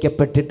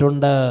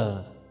മാറ്റിവെക്കപ്പെട്ടിട്ടുണ്ട്.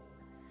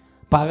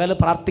 പകൽ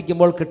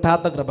പ്രാർത്ഥിക്കുമ്പോൾ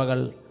കിട്ടാത്ത കൃപകൾ,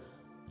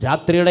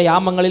 രാത്രിയുടെ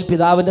യാമങ്ങളിൽ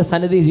പിതാവിൻ്റെ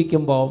സന്നിധി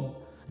ഇരിക്കുമ്പോൾ,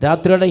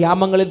 രാത്രിയുടെ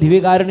യാമങ്ങളിൽ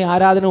ദിവ്യകാരുണ്യ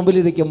ആരാധന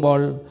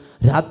മുമ്പിലിരിക്കുമ്പോൾ,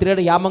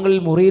 രാത്രിയുടെ യാമങ്ങളിൽ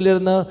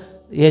മുറിയിലിരുന്ന്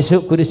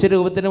കുരിശ്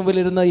രൂപത്തിന്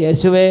മുമ്പിലിരുന്ന്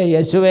യേശുവേ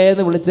യേശുവേ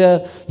എന്ന് വിളിച്ച്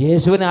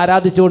യേശുവിനെ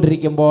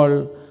ആരാധിച്ചുകൊണ്ടിരിക്കുമ്പോൾ,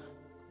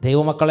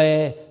 ദൈവമക്കളെ,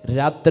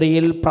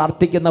 രാത്രിയിൽ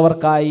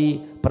പ്രാർത്ഥിക്കുന്നവർക്കായി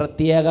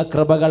പ്രത്യേക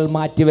കൃപകൾ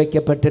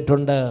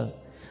മാറ്റിവെക്കപ്പെട്ടിട്ടുണ്ട്.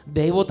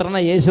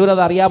 ദൈവപുത്രനെ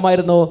യേശുവിനത്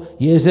അറിയാമായിരുന്നു.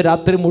 യേശു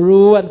രാത്രി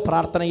മുഴുവൻ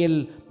പ്രാർത്ഥനയിൽ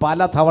പല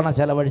തവണ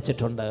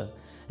ചെലവഴിച്ചിട്ടുണ്ട്.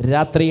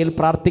 രാത്രിയിൽ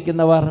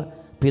പ്രാർത്ഥിക്കുന്നവർ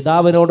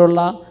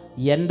പിതാവിനോടുള്ള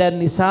എൻ്റെ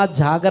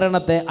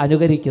നിശാജാഗരണത്തെ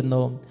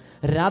അനുകരിക്കുന്നു.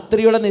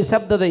 രാത്രിയുടെ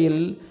നിശബ്ദതയിൽ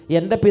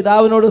എൻ്റെ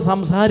പിതാവിനോട്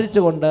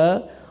സംസാരിച്ചുകൊണ്ട്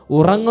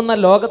ഉറങ്ങുന്ന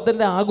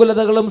ലോകത്തിൻ്റെ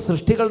ആകുലതകളും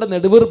സൃഷ്ടികളുടെ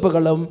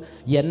നെടുവീർപ്പുകളും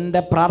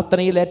എൻ്റെ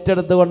പ്രാർത്ഥനയിൽ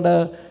ഏറ്റെടുത്തുകൊണ്ട്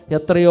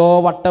എത്രയോ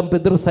വട്ടം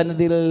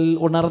പിതൃസന്നിധിയിൽ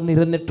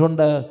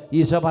ഉണർന്നിരുന്നിട്ടുണ്ട്.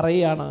 ഈശോ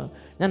പറയുകയാണ്,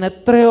 ഞാൻ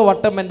എത്രയോ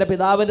വട്ടം എൻ്റെ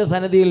പിതാവിൻ്റെ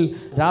സന്നിധിയിൽ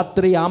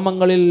രാത്രി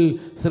യാമങ്ങളിൽ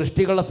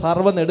സൃഷ്ടികളുടെ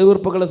സർവ്വ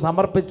നെടുവീർപ്പുകൾ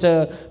സമർപ്പിച്ച്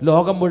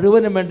ലോകം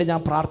മുഴുവനും വേണ്ടി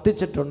ഞാൻ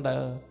പ്രാർത്ഥിച്ചിട്ടുണ്ട്.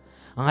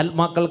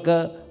 ആത്മാക്കൾക്ക്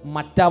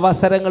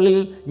മറ്റവസരങ്ങളിൽ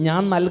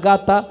ഞാൻ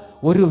നൽകാത്ത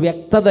ഒരു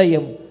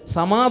വ്യക്തതയും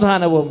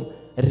സമാധാനവും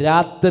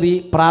രാത്രി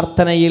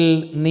പ്രാർത്ഥനയിൽ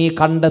നീ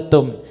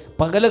കണ്ടെത്തും.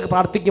 പകൽ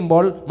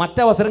പ്രാർത്ഥിക്കുമ്പോൾ,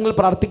 മറ്റവസരങ്ങളിൽ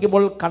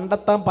പ്രാർത്ഥിക്കുമ്പോൾ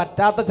കണ്ടെത്താൻ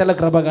പറ്റാത്ത ചില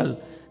കൃപകൾ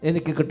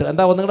എനിക്ക് കിട്ടും.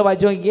 എന്താ ഒന്നുകൂടെ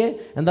വായിച്ചു നോക്കിയേ,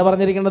 എന്താ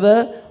പറഞ്ഞിരിക്കുന്നത്?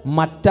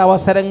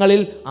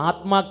 മറ്റവസരങ്ങളിൽ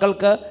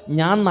ആത്മാക്കൾക്ക്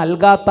ഞാൻ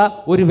നൽകാത്ത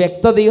ഒരു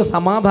വ്യക്തതയും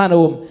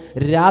സമാധാനവും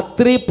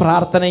രാത്രി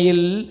പ്രാർത്ഥനയിൽ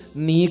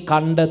നീ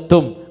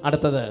കണ്ടെത്തും.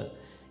 അടുത്തത്,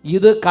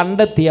 ഇത്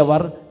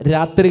കണ്ടെത്തിയവർ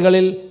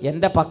രാത്രികളിൽ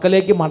എൻ്റെ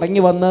പക്കലേക്ക്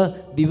മടങ്ങി വന്ന്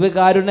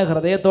ദിവ്യകാരുണ്യ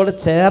ഹൃദയത്തോട്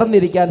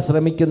ചേർന്നിരിക്കാൻ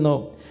ശ്രമിക്കുന്നു.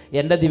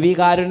 എൻ്റെ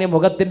ദിവ്യകാരുണ്യ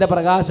മുഖത്തിൻ്റെ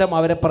പ്രകാശം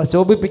അവരെ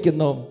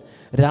പ്രശോഭിപ്പിക്കുന്നു.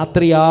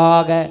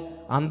 രാത്രിയാകെ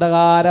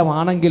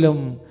അന്ധകാരമാണെങ്കിലും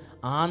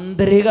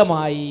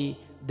ആന്തരികമായി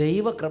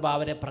ദൈവകൃപ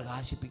അവരെ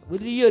പ്രകാശിപ്പിക്കും.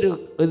 വലിയൊരു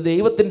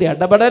ദൈവത്തിൻ്റെ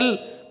ഇടപെടൽ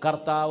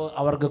കർത്താവ്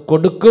അവർക്ക്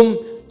കൊടുക്കും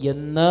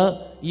എന്ന്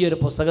ഈ ഒരു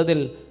പുസ്തകത്തിൽ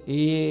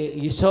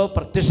ഈശോ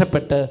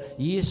പ്രത്യക്ഷപ്പെട്ട്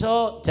ഈശോ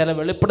ചില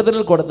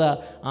വെളിപ്പെടുത്തലുകൾ കൊടുത്ത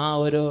ആ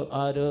ഒരു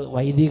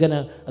വൈദികന്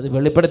അത്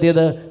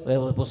വെളിപ്പെടുത്തിയത്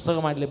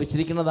പുസ്തകമായിട്ട്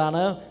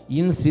ലഭിച്ചിരിക്കുന്നതാണ്.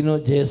 ഇൻസിനു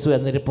ജേസു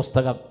എന്നൊരു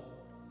പുസ്തകം.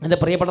 എൻ്റെ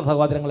പ്രിയപ്പെട്ട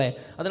സഹോദരങ്ങളെ,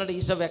 അതിനായിട്ട്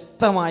ഈശോ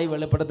വ്യക്തമായി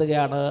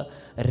വെളിപ്പെടുത്തുകയാണ്,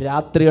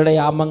 രാത്രിയുടെ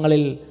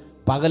യാമങ്ങളിൽ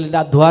പകലിൻ്റെ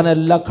അധ്വാനം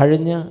എല്ലാം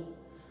കഴിഞ്ഞ്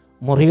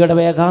മുറിയുടെ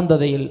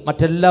വേഗാന്തതയിൽ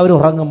മറ്റെല്ലാവരും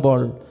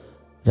ഉറങ്ങുമ്പോൾ,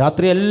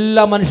 രാത്രി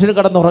എല്ലാ മനുഷ്യരും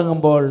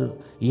കിടന്നുറങ്ങുമ്പോൾ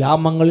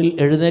യാമങ്ങളിൽ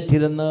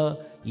എഴുന്നേറ്റിരുന്ന്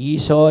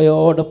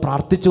ഈശോയോട്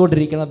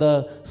പ്രാർത്ഥിച്ചുകൊണ്ടിരിക്കുന്നത്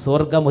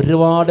സ്വർഗം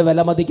ഒരുപാട്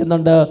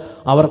വിലമതിക്കുന്നുണ്ട്.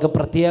 അവർക്ക്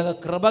പ്രത്യേക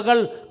കൃപകൾ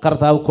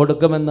കർത്താവ്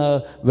കൊടുക്കുമെന്ന്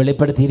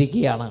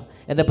വെളിപ്പെടുത്തിയിരിക്കുകയാണ്.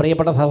 എൻ്റെ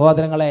പ്രിയപ്പെട്ട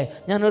സഹോദരങ്ങളെ,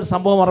 ഞാനൊരു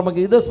സംഭവം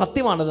ഓർമ്മിക്കുക, ഇത്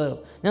സത്യമാണിത്.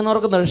 ഞാൻ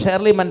ഓർക്കുന്നത്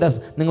ഷേർലി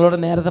മെൻഡസ് നിങ്ങളോട്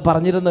നേരത്തെ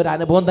പറഞ്ഞിരുന്ന ഒരു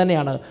അനുഭവം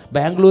തന്നെയാണ്.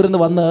 ബാംഗ്ലൂരിൽ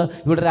നിന്ന് വന്ന്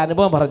ഇവിടെ ഒരു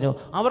അനുഭവം പറഞ്ഞു.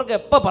 അവർക്ക്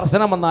എപ്പോൾ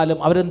പ്രശ്നം വന്നാലും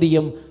അവരെന്ത്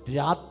ചെയ്യും?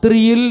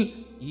 രാത്രിയിൽ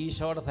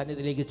ഈശോയുടെ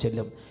സന്നിധിയിലേക്ക്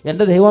ചെല്ലും.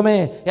 എൻ്റെ ദൈവമേ,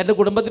 എൻ്റെ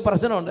കുടുംബത്തിൽ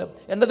പ്രശ്നമുണ്ട്,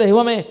 എൻ്റെ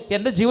ദൈവമേ,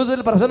 എൻ്റെ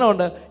ജീവിതത്തിൽ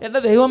പ്രശ്നമുണ്ട്, എൻ്റെ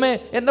ദൈവമേ,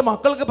 എൻ്റെ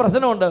മക്കൾക്ക്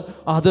പ്രശ്നമുണ്ട്.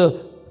 അത്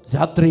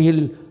രാത്രിയിൽ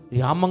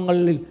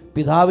യാമങ്ങളിൽ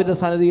പിതാവിൻ്റെ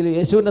സന്നിധിയിലും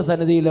യേശുവിൻ്റെ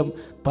സന്നിധിയിലും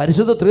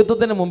പരിശുദ്ധ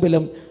ത്രിത്വത്തിന്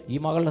മുമ്പിലും ഈ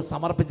മകളെ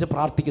സമർപ്പിച്ച്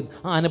പ്രാർത്ഥിക്കുന്നു.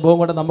 ആ അനുഭവം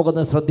കൂടെ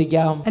നമുക്കൊന്ന്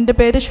ശ്രദ്ധിക്കാം. എൻ്റെ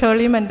പേര്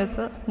ഷേർലി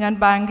മെൻഡസ്. ഞാൻ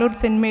ബാംഗ്ലൂർ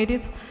സെൻറ്റ്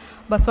മേരീസ്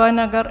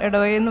ബസ്വാനഗർ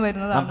ഇടവയിൽ നിന്ന്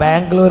വരുന്നതാണ്.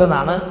 ബാംഗ്ലൂരിൽ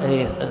നിന്നാണ്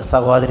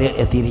സഹോദരി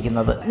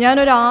എത്തിയിരിക്കുന്നത്.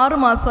 ഞാനൊരു 6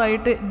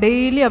 മാസമായിട്ട്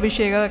ഡെയിലി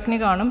അഭിഷേകാഗ്നി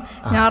കാണും.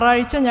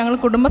 ഞായറാഴ്ച ഞങ്ങൾ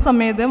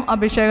കുടുംബസമേതം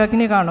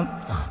അഭിഷേകാഗ്നി കാണും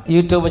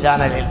യൂട്യൂബ്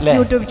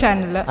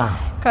ചാനലിൽ.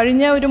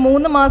 കഴിഞ്ഞ ഒരു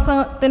 3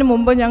 മാസത്തിന്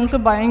മുമ്പ് ഞങ്ങൾക്ക്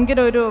ഭയങ്കര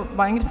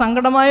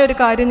സങ്കടമായ ഒരു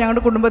കാര്യം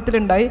ഞങ്ങളുടെ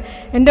കുടുംബത്തിലുണ്ടായി.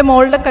 എൻ്റെ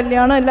മോളുടെ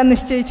കല്യാണം എല്ലാം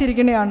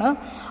നിശ്ചയിച്ചിരിക്കുന്നതാണ്.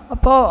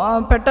 അപ്പോൾ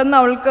പെട്ടെന്ന്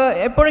അവൾക്ക്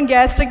എപ്പോഴും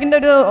ഗ്യാസ്ട്രിക്കിൻ്റെ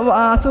ഒരു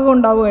അസുഖം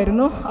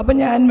ഉണ്ടാവുമായിരുന്നു. അപ്പോൾ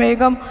ഞാൻ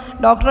വേഗം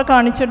ഡോക്ടറെ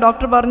കാണിച്ച്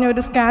ഡോക്ടർ പറഞ്ഞു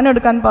ഒരു സ്കാൻ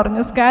എടുക്കാൻ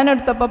പറഞ്ഞു. സ്കാൻ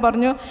എടുത്തപ്പോൾ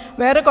പറഞ്ഞു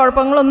വേറെ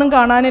കുഴപ്പങ്ങളൊന്നും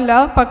കാണാനില്ല,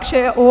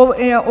 പക്ഷേ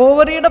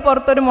ഓവറിയുടെ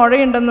പുറത്തൊരു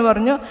മുഴയുണ്ടെന്ന്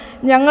പറഞ്ഞു.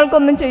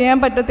 ഞങ്ങൾക്കൊന്നും ചെയ്യാൻ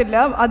പറ്റത്തില്ല,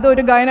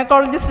 അതൊരു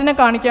ഗൈനക്കോളജിസ്റ്റിനെ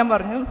കാണിക്കാൻ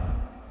പറഞ്ഞു.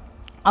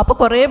 അപ്പോൾ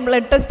കുറേ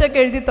ബ്ലഡ് ടെസ്റ്റൊക്കെ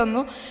എഴുതി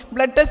തന്നു.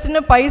 ബ്ലഡ് ടെസ്റ്റിന്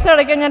പൈസ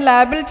അടയ്ക്കാൻ ഞാൻ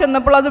ലാബിൽ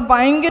ചെന്നപ്പോൾ അത്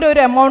ഭയങ്കര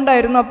ഒരു എമൗണ്ട്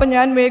ആയിരുന്നു. അപ്പോൾ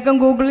ഞാൻ വേഗം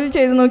ഗൂഗിളിൽ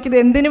ചെയ്ത് നോക്കിയത്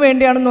എന്തിനു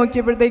വേണ്ടിയാണെന്ന്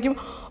നോക്കിയപ്പോഴത്തേക്കും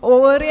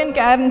ഓവറിയൻ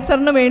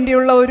ക്യാൻസറിന്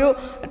വേണ്ടിയുള്ള ഒരു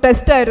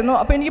ടെസ്റ്റായിരുന്നു.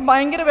 അപ്പോൾ എനിക്ക്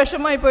ഭയങ്കര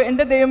വിഷമമായിപ്പോയി.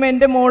 എൻ്റെ ദൈവമേ,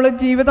 എൻ്റെ മോള്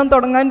ജീവിതം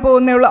തുടങ്ങാൻ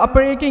പോകുന്നേ ഉള്ളൂ,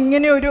 അപ്പോഴേക്കും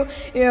ഇങ്ങനെ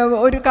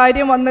ഒരു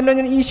കാര്യം വന്നല്ലോ.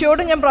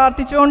 ഈശോയോട് ഞാൻ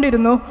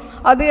പ്രാർത്ഥിച്ചുകൊണ്ടിരുന്നു.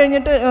 അത്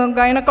കഴിഞ്ഞിട്ട്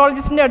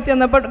ഗൈനക്കോളജിസ്റ്റിൻ്റെ അടുത്ത്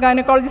ചെന്നപ്പോൾ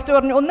ഗൈനക്കോളജിസ്റ്റ്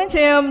പറഞ്ഞു ഒന്നും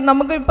ചെയ്യാം,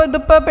 നമുക്കിപ്പോൾ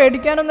ഇതിപ്പോൾ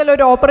പേടിക്കാനൊന്നുമില്ല,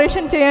 ഒരു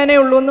ഓപ്പറേഷൻ ചെയ്യാനേ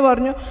ഉള്ളൂ എന്ന്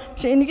പറഞ്ഞു.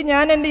 പക്ഷേ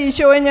ഞാൻ എൻ്റെ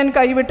ഈശോയെ ഞാൻ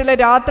കൈവിട്ടില്ല.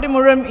 രാത്രി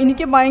മുഴുവൻ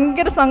എനിക്ക്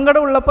ഭയങ്കര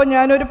സങ്കടമുള്ളപ്പോൾ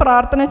ഞാനൊരു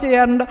പ്രാർത്ഥന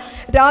ചെയ്യാറുണ്ട്.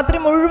 രാത്രി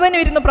മുഴുവൻ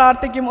ഇരുന്ന്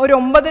പ്രാർത്ഥിക്കും. ഒരു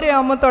 9:30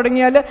 ആകുമ്പോൾ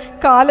തുടങ്ങിയാൽ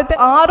കാലത്ത്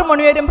 6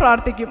 മണി വരെയും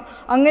പ്രാർത്ഥിക്കും.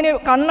 അങ്ങനെ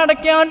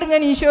കണ്ണടയ്ക്കാണ്ട്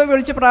ഞാൻ ഈശോയെ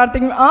വിളിച്ച്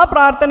പ്രാർത്ഥിക്കും. ആ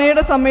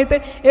പ്രാർത്ഥനയുടെ സമയത്ത്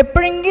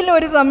എപ്പോഴെങ്കിലും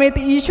ഒരു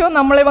സമയത്ത് ഈശോ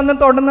നമ്മളെ വന്ന്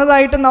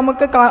തൊടുന്നതായിട്ട്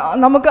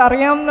നമുക്ക്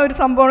അറിയാവുന്ന ഒരു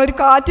സംഭവമാണ്. ഒരു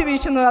കാറ്റ്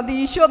വീശുന്നത്, അത്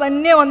ഈശോ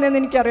തന്നെ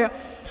വന്നതെന്ന് എനിക്കറിയാം.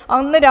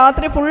 അന്ന്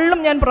രാത്രി ഫുള്ളും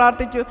ഞാൻ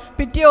പ്രാർത്ഥിച്ചു.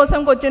 പിറ്റേ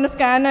ദിവസം കൊച്ചിന്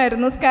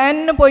സ്കാനായിരുന്നു.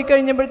 സ്കാനിന് പോയി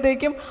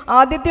കഴിഞ്ഞപ്പോഴത്തേക്കും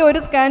ആദ്യത്തെ ഒരു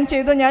സ്കാൻ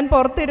ചെയ്തു. ഞാൻ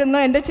പുറത്തിരുന്ന്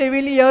എൻ്റെ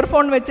ചെവിയിൽ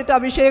ഇയർഫോൺ വെച്ചിട്ട്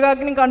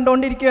അഭിഷേകാഗ്നി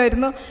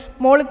കണ്ടുകൊണ്ടിരിക്കുമായിരുന്നു.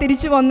 മോള്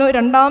തിരിച്ചു വന്നു.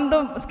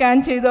 രണ്ടാമതും സ്കാൻ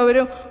ചെയ്തു. അവർ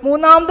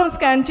മൂന്നാമതും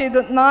സ്കാൻ ചെയ്തു.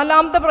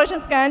 നാലാമത്തെ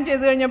പ്രാവശ്യം സ്കാൻ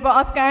ചെയ്ത് കഴിഞ്ഞപ്പോൾ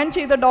ആ സ്കാൻ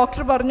ചെയ്ത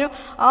ഡോക്ടർ പറഞ്ഞു,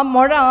 ആ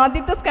മുഴ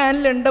ആദ്യത്തെ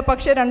സ്കാനിലുണ്ട്,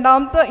 പക്ഷേ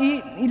രണ്ടാമത്തെ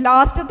ഈ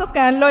ലാസ്റ്റത്തെ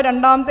സ്കാനിലോ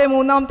രണ്ടാമത്തെ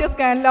മൂന്നാമത്തെ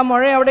സ്കാനിലോ ആ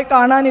മുഴ അവിടെ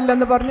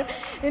കാണാനില്ലെന്ന് പറഞ്ഞു.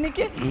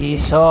 എനിക്ക്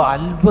ഈശോ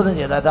അത്ഭുതം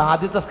ചെയ്തു. അത്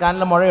ആദ്യത്തെ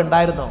സ്കാനിലെ മുഴ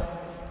ഉണ്ടായിരുന്നു.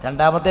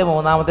 രണ്ടാമത്തെ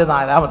മൂന്നാമത്തെ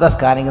നാലാമത്തെ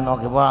സ്കാനിങ്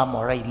നോക്കിയപ്പോൾ ആ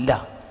മുഴ ഇല്ല.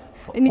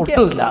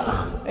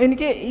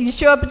 എനിക്ക്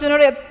ഈശോ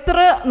അപ്പച്ചനോട് എത്ര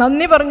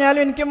നന്ദി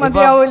പറഞ്ഞാലും എനിക്ക്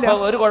മതിയാവില്ല.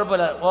 ഒരു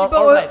കുഴപ്പമില്ല,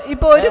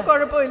 ഇപ്പൊ ഒരു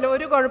കുഴപ്പമില്ല,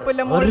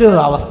 ഒരു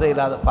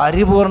അവസ്ഥയില്ലാതെ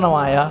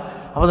പരിപൂർണമായ.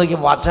 അപ്പോൾ നോക്കി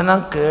വചനം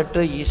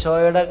കേട്ട്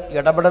ഈശോയുടെ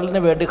ഇടപെടലിന്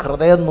വേണ്ടി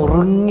ഹൃദയം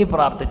നുറുങ്ങി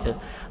പ്രാർത്ഥിച്ച്.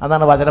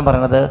 അതാണ് വചനം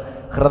പറയണത്,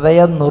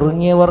 ഹൃദയം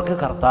നുറുങ്ങിയവർക്ക്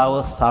കർത്താവ്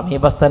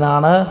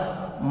സമീപസ്ഥനാണ്,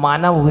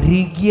 മന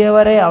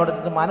ഉരുകിയവരെ അവിടെ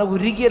നിന്ന്, മന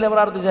ഉരുകിയല്ലേ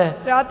പ്രാർത്ഥിച്ചേ,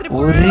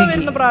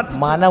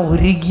 മന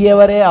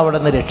ഉരുകിയവരെ അവിടെ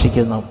നിന്ന്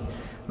രക്ഷിക്കുന്നു.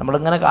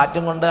 നമ്മളിങ്ങനെ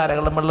കാറ്റും കൊണ്ട്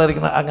അരകളും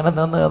വെള്ളരിക്കണം അങ്ങനെ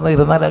നിന്ന്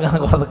ഇരുന്നാൽ അങ്ങനെ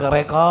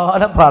കുറേ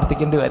കാലം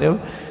പ്രാർത്ഥിക്കേണ്ടി വരും.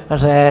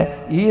 പക്ഷേ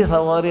ഈ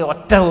സഹോദരി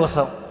ഒറ്റ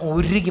ദിവസം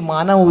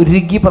മന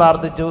ഉരുകി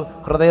പ്രാർത്ഥിച്ചു,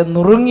 ഹൃദയം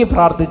നുറുങ്ങി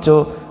പ്രാർത്ഥിച്ചു.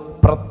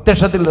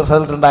 പ്രത്യക്ഷത്തിൽ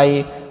റിസൾട്ട് ഉണ്ടായി.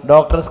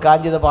 ഡോക്ടർ സ്കാൻ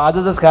ചെയ്തപ്പോൾ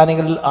ആദ്യത്തെ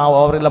സ്കാനിങ്ങിൽ ആ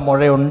ഓവറിലെ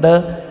മുഴയുണ്ട്,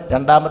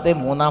 രണ്ടാമത്തെ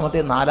മൂന്നാമത്തെ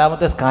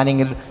നാലാമത്തെ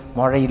സ്കാനിങ്ങിൽ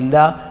മുഴയില്ല.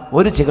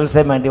 ഒരു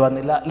ചികിത്സയും വേണ്ടി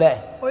വന്നില്ല, അല്ലേ?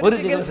 ഒരു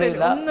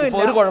ചികിത്സയില്ല,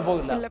 ഒരു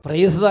കുഴപ്പമില്ല.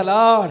 പ്രൈസ് ദി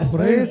ലോർഡ്,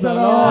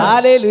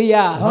 ഹല്ലേലൂയ.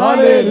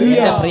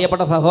 എൻ്റെ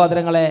പ്രിയപ്പെട്ട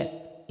സഹോദരങ്ങളെ,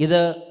 ഇത്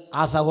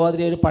ആ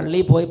സഹോദരി ഒരു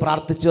പള്ളിയിൽ പോയി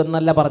പ്രാർത്ഥിച്ചു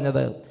എന്നല്ല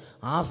പറഞ്ഞത്.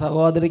 ആ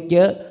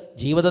സഹോദരിക്ക്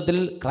ജീവിതത്തിൽ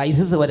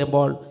ക്രൈസിസ്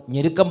വരുമ്പോൾ,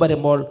 ഞെരുക്കം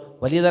വരുമ്പോൾ,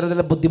 വലിയ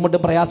തരത്തിലുള്ള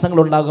ബുദ്ധിമുട്ടും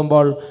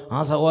പ്രയാസങ്ങളുണ്ടാകുമ്പോൾ ആ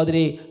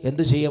സഹോദരി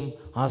എന്തു ചെയ്യും?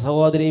 ആ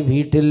സഹോദരി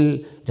വീട്ടിൽ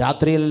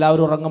രാത്രിയിൽ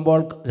എല്ലാവരും ഉറങ്ങുമ്പോൾ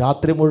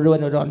രാത്രി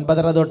മുഴുവൻ ഒരു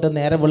 9:30 തൊട്ട്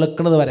നേരെ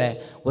വെളുക്കുന്നത് വരെ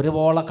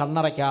ഒരുപോലെ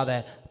കണ്ണടയ്ക്കാതെ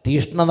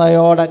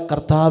തീഷ്ണതയോടെ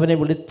കർത്താവിനെ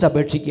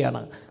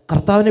വിളിച്ചപേക്ഷിക്കുകയാണ്.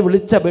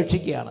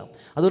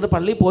 അതുകൊണ്ട്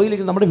പള്ളിയിൽ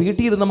പോയില്ലെങ്കിൽ നമ്മുടെ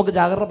വീട്ടിൽ ഇരുന്ന് നമുക്ക്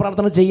ജാഗ്രത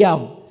പ്രാർത്ഥന ചെയ്യാം.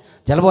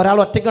 ചിലപ്പോൾ ഒരാൾ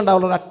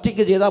ഒറ്റയ്ക്കുണ്ടാവുള്ളൂ,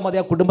 ഒറ്റയ്ക്ക് ചെയ്താൽ മതി,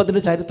 ആ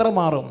കുടുംബത്തിൻ്റെ ചരിത്രം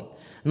മാറും.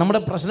 നമ്മുടെ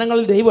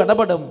പ്രശ്നങ്ങളിൽ ദൈവം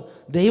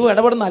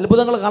ഇടപെടുന്ന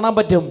അത്ഭുതങ്ങൾ കാണാൻ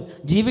പറ്റും.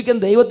 ജീവിക്കുന്ന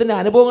ദൈവത്തിൻ്റെ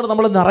അനുഭവങ്ങൾ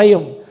നമ്മൾ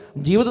നിറയും.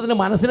 ജീവിതത്തിന്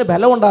മനസ്സിന്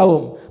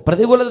ബലമുണ്ടാവും.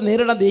 പ്രതികൂലത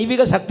നേരിടാൻ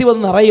ദൈവിക ശക്തി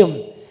വന്ന് നിറയും.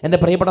 എൻ്റെ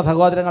പ്രിയപ്പെട്ട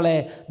സഹോദരങ്ങളെ,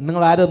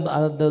 നിങ്ങളാരും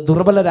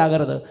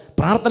ദുർബലരാകരുത്.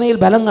 പ്രാർത്ഥനയിൽ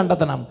ബലം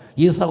കണ്ടെത്തണം.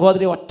 ഈ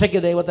സഹോദരി ഒറ്റയ്ക്ക്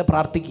ദൈവത്തെ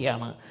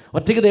പ്രാർത്ഥിക്കുകയാണ്.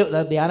 ഒറ്റയ്ക്ക്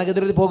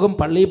ധ്യാനകേന്ദ്രത്തിൽ പോകും,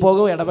 പള്ളിയിൽ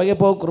പോകും, ഇടവകയിൽ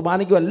പോകും,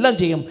 കുർബാനയ്ക്കും എല്ലാം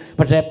ചെയ്യും.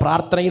 പക്ഷേ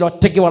പ്രാർത്ഥനയിൽ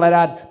ഒറ്റയ്ക്ക്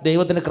വളരാൻ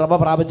ദൈവത്തിന് കൃപ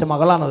പ്രാപിച്ച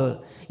മകളാണത്.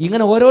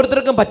 ഇങ്ങനെ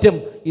ഓരോരുത്തർക്കും പറ്റും.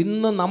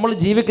 ഇന്ന് നമ്മൾ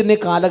ജീവിക്കുന്ന ഈ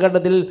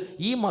കാലഘട്ടത്തിൽ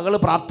ഈ മകൾ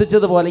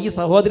പ്രാർത്ഥിച്ചതുപോലെ, ഈ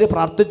സഹോദരി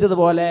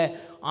പ്രാർത്ഥിച്ചതുപോലെ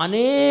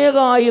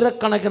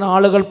അനേകായിരക്കണക്കിന്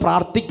ആളുകൾ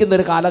പ്രാർത്ഥിക്കുന്ന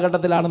ഒരു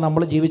കാലഘട്ടത്തിലാണ്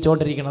നമ്മൾ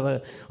ജീവിച്ചുകൊണ്ടിരിക്കുന്നത്.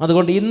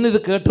 അതുകൊണ്ട് ഇന്നിത്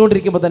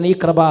കേട്ടുകൊണ്ടിരിക്കുമ്പോൾ തന്നെ ഈ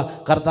കൃപ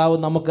കർത്താവ്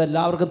നമുക്ക്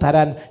എല്ലാവർക്കും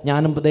തരാൻ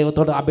ഞാനും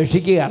ദൈവത്തോട്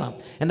അപേക്ഷിക്കുകയാണ്.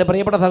 എൻ്റെ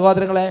പ്രിയപ്പെട്ട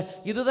സഹോദരങ്ങളെ,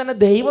 ഇത് തന്നെ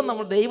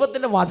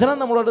ദൈവത്തിൻ്റെ വചനം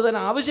നമ്മളോട്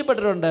തന്നെ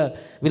ആവശ്യപ്പെട്ടിട്ടുണ്ട്.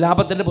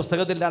 വിലാപത്തിൻ്റെ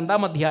പുസ്തകത്തിൽ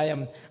 2-ാം അധ്യായം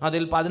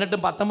അതിൽ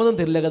 18ഉം 19ഉം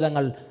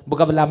തിരുലിഖിതങ്ങൾ,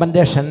 book of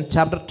ലാമന്റേഷൻ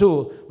chapter 2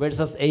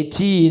 versus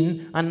 18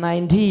 and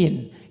 19.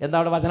 എന്താ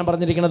അവിടെ വചനം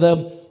പറഞ്ഞിരിക്കുന്നത്?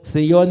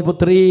 സിയോൻ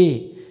പുത്രി,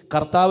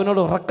 കർത്താവിനോട്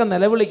ഉറക്കം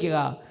നിലവിളിക്കുക,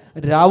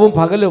 രാവും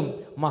പകലും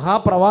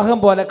മഹാപ്രവാഹം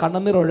പോലെ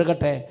കണ്ണുനീർ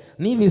ഒഴുകട്ടെ.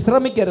 നീ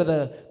വിശ്രമിക്കരുത്,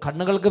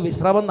 കണ്ണുകൾക്ക്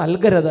വിശ്രമം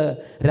നൽകരുത്.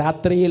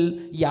 രാത്രിയിൽ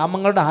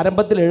യാമങ്ങളുടെ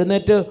ആരംഭത്തിൽ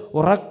എഴുന്നേറ്റ്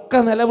ഉറക്ക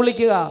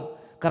നിലവിളിക്കുക.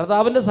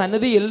 കർത്താവിൻ്റെ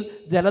സന്നിധിയിൽ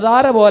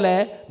ജലധാര പോലെ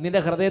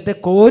നിൻ്റെ ഹൃദയത്തെ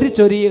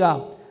കോരിച്ചൊരിയുക.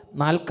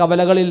 4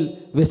 കവലകളിൽ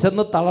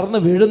വിശന്ന്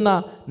തളർന്ന് വീഴുന്ന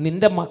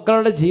നിൻ്റെ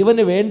മക്കളുടെ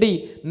ജീവന് വേണ്ടി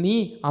നീ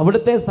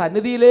അവിടുത്തെ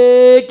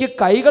സന്നിധിയിലേക്ക്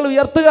കൈകൾ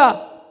ഉയർത്തുക.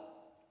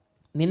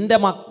 നിൻ്റെ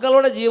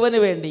മക്കളുടെ ജീവന്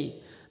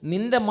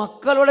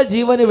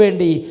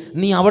വേണ്ടി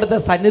നീ അവിടുത്തെ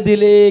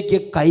സന്നിധിയിലേക്ക്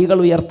കൈകൾ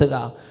ഉയർത്തുക.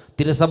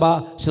 തിരുസഭ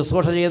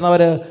ശുശ്രൂഷ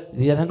ചെയ്യുന്നവർ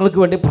ജനങ്ങൾക്ക്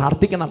വേണ്ടി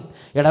പ്രാർത്ഥിക്കണം.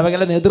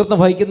 ഇടവകയിലെ നേതൃത്വം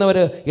വഹിക്കുന്നവർ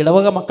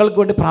ഇടവക മക്കൾക്ക്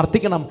വേണ്ടി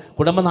പ്രാർത്ഥിക്കണം.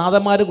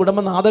 കുടുംബനാഥന്മാരും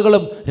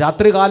കുടുംബനാഥകളും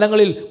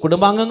രാത്രികാലങ്ങളിൽ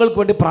കുടുംബാംഗങ്ങൾക്ക്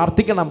വേണ്ടി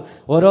പ്രാർത്ഥിക്കണം.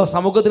 ഓരോ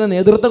സമൂഹത്തിന്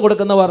നേതൃത്വം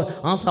കൊടുക്കുന്നവർ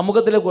ആ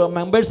സമൂഹത്തിലെ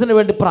മെമ്പേഴ്സിന്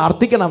വേണ്ടി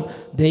പ്രാർത്ഥിക്കണം.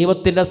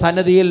 ദൈവത്തിൻ്റെ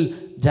സന്നിധിയിൽ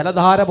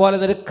ജലധാര പോലെ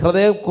നിന്റെ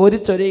ഹൃദയം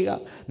കോരിച്ചൊരിയുക,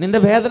 നിൻ്റെ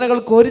വേദനകൾ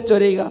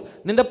കോരിച്ചൊരിയുക,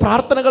 നിൻ്റെ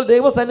പ്രാർത്ഥനകൾ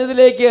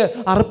ദൈവസന്നിധിയിലേക്ക്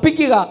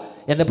അർപ്പിക്കുക.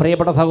 എൻ്റെ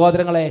പ്രിയപ്പെട്ട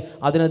സഹോദരങ്ങളെ,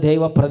 അതിന്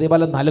ദൈവം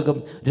പ്രതിഫലം നൽകും.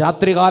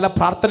 രാത്രികാല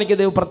പ്രാർത്ഥനയ്ക്ക്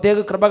ദൈവം പ്രത്യേക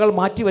കൃപകൾ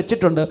മാറ്റി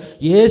വെച്ചിട്ടുണ്ട്.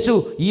 യേശു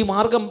ഈ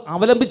മാർഗം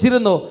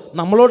അവലംബിച്ചിരുന്നു.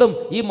 നമ്മളോടും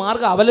ഈ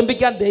മാർഗം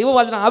അവലംബിക്കാൻ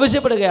ദൈവവചനം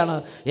ആവശ്യപ്പെടുകയാണ്.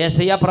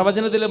 യേശയ്യാ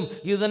പ്രവചനത്തിലും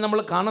ഇത് തന്നെ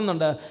നമ്മൾ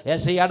കാണുന്നുണ്ട്.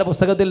 യേശയ്യായുടെ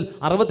പുസ്തകത്തിൽ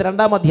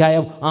 62-ാം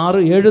അധ്യായം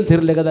 6-7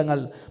 തിരുലിഖിതങ്ങൾ,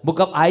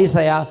 book of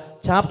Isaiah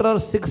chapter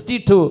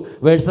 62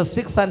 verses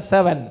 6 and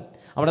 7.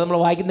 അവിടെ നമ്മൾ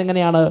വായിക്കുന്നത്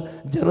എങ്ങനെയാണ്?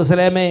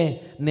 ജെറുസലേമേ,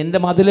 നിൻ്റെ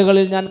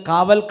മതിലുകളിൽ ഞാൻ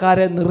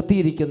കാവൽക്കാരെ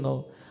നിർത്തിയിരിക്കുന്നു.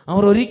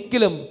 അവർ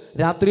ഒരിക്കലും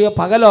രാത്രിയോ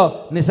പകലോ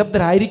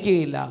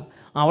നിശബ്ദരായിരിക്കുകയില്ല.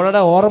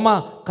 അവളുടെ ഓർമ്മ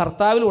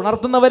കർത്താവിൽ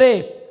ഉണർത്തുന്നവരെ,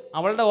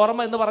 അവളുടെ ഓർമ്മ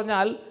എന്ന്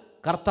പറഞ്ഞാൽ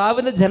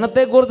കർത്താവിൻ്റെ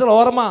ജനത്തെക്കുറിച്ചുള്ള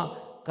ഓർമ്മ,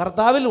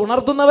 കർത്താവിൽ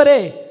ഉണർത്തുന്നവരെ,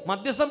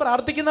 മധ്യസ്ഥം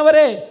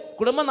പ്രാർത്ഥിക്കുന്നവരെ,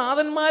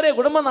 കുടുംബനാഥന്മാരെ,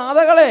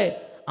 കുടുംബനാഥകളെ,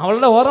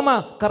 അവളുടെ ഓർമ്മ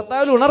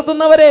കർത്താവിൽ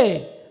ഉണർത്തുന്നവരെ,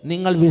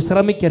 നിങ്ങൾ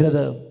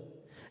വിശ്രമിക്കരുത്.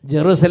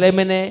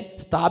 ജെറുസലേമിനെ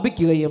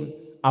സ്ഥാപിക്കുകയും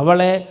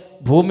അവളെ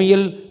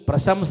ഭൂമിയിൽ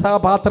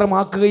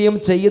പ്രശംസാപാത്രമാക്കുകയും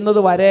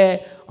ചെയ്യുന്നത് വരെ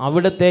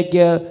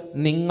അവിടത്തേക്ക്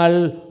നിങ്ങൾ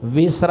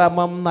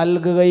വിശ്രമം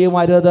നൽകുകയും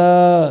അരുത്.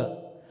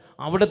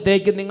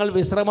 അവിടത്തേക്ക് നിങ്ങൾ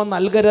വിശ്രമം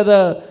നൽകരുത്.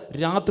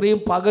 രാത്രിയും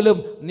പകലും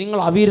നിങ്ങൾ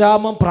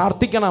അവിരാമം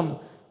പ്രാർത്ഥിക്കണം.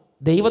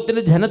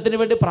 ദൈവത്തിൻ്റെ ജനത്തിന്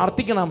വേണ്ടി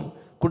പ്രാർത്ഥിക്കണം.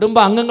 കുടുംബ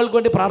അംഗങ്ങൾക്ക്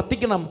വേണ്ടി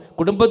പ്രാർത്ഥിക്കണം.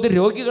 കുടുംബത്തിൽ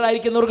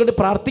രോഗികളായിരിക്കുന്നവർക്ക് വേണ്ടി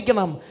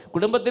പ്രാർത്ഥിക്കണം.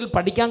 കുടുംബത്തിൽ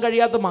പഠിക്കാൻ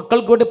കഴിയാത്ത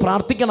മക്കൾക്ക് വേണ്ടി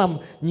പ്രാർത്ഥിക്കണം.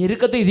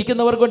 ഞെരുക്കത്തിൽ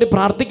ഇരിക്കുന്നവർക്ക് വേണ്ടി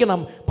പ്രാർത്ഥിക്കണം.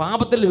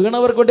 പാപത്തിൽ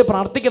വീണവർക്ക് വേണ്ടി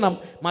പ്രാർത്ഥിക്കണം.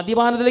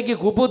 മദ്യപാനത്തിലേക്ക്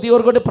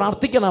കൂപ്പുകുത്തിയവർക്ക് വേണ്ടി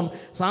പ്രാർത്ഥിക്കണം.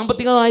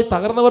 സാമ്പത്തികമായി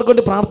തകർന്നവർക്ക്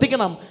വേണ്ടി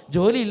പ്രാർത്ഥിക്കണം.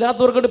 ജോലി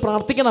ഇല്ലാത്തവർക്ക് വേണ്ടി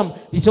പ്രാർത്ഥിക്കണം.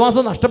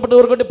 വിശ്വാസം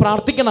നഷ്ടപ്പെട്ടവർക്ക് വേണ്ടി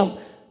പ്രാർത്ഥിക്കണം.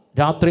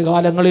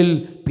 രാത്രികാലങ്ങളിൽ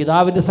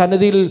പിതാവിൻ്റെ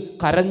സന്നിധിയിൽ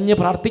കരഞ്ഞ്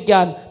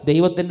പ്രാർത്ഥിക്കാൻ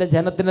ദൈവത്തിൻ്റെ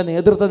ജനത്തിൻ്റെ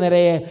നേതൃത്വ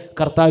നിരയെ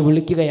കർത്താവ്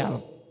വിളിക്കുകയാണ്.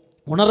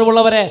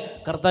 ഉണർവുള്ളവരെ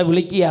കർത്താവ്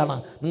വിളിക്കുകയാണ്.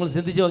 നിങ്ങൾ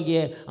ചിന്തിച്ച്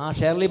നോക്കിയേ, ആ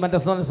ഷേർലി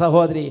മറ്റസ്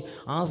സഹോദരി,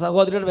 ആ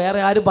സഹോദരിയോട്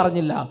വേറെ ആരും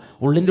പറഞ്ഞില്ല.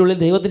 ഉള്ളിൻ്റെ ഉള്ളിൽ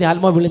ദൈവത്തിൻ്റെ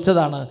ആത്മാവ്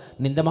വിളിച്ചതാണ്.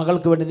 നിൻ്റെ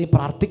മകൾക്ക് വേണ്ടി നീ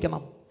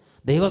പ്രാർത്ഥിക്കണം,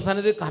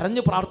 ദൈവസന്നിധി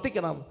കരഞ്ഞ്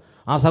പ്രാർത്ഥിക്കണം.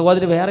 ആ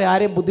സഹോദരി വേറെ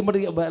ആരെയും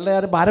വേറെ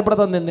ആരും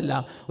ഭാരപ്പെടുത്താൻ നിന്നില്ല.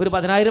 ഒരു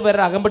 10,000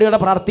 പേരെ അകമ്പടിയോടെ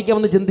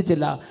പ്രാർത്ഥിക്കാമെന്ന്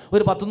ചിന്തിച്ചില്ല.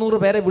 ഒരു 100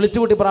 പേരെ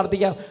വിളിച്ചുകൂട്ടി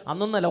പ്രാർത്ഥിക്കാം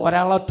അന്നൊന്നല്ല.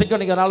 ഒരാൾ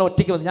ഒറ്റയ്ക്കുണ്ടെങ്കിൽ ഒരാൾ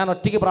ഒറ്റയ്ക്ക് വന്നു, ഞാൻ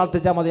ഒറ്റയ്ക്ക്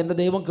പ്രാർത്ഥിച്ചാൽ മതി, എൻ്റെ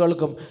ദൈവം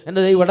കേൾക്കും,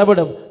 എൻ്റെ ദൈവം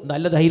ഇടപെടും.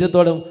 നല്ല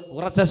ധൈര്യത്തോടും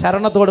ഉറച്ച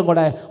ശരണത്തോടും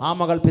കൂടെ ആ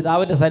മകൾ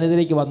പിതാവിൻ്റെ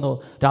സന്നിധിയിലേക്ക് വന്നു.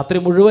 രാത്രി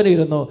മുഴുവനും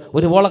ഇരുന്നു,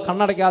 ഒരുപോലെ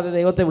കണ്ണടയ്ക്കാതെ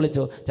ദൈവത്തെ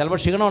വിളിച്ചു.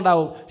 ചിലപ്പോൾ ക്ഷീണം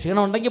ഉണ്ടാവും.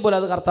 ക്ഷീണം ഉണ്ടെങ്കിൽ പോലും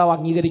അത് കർത്താവ്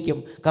അംഗീകരിക്കും.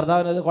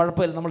 കർത്താവിനത്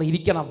കുഴപ്പമില്ല, നമ്മൾ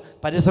ഇരിക്കണം,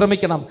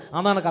 പരിശ്രമിക്കണം.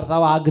 അതാണ്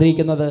കർത്താവ്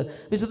ആഗ്രഹിക്കുന്നത്.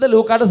 വിശുദ്ധ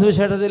ലൂക്കായുടെ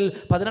സുവിശേഷത്തിൽ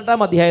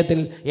 18-ാം അധ്യായത്തിൽ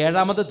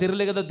 7-ാമത്തെ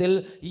തിരുലിഖിതത്തിൽ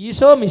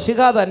ഈശോ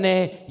മിശിഹ തന്നെ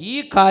ഈ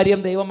കാര്യം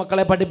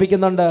ദൈവമക്കളെ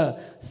പഠിപ്പിക്കുന്നുണ്ട്.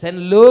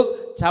 Saint Luke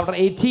chapter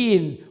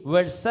 18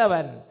 verse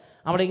 7.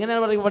 അവിടെ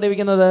ഇങ്ങനെയാണ്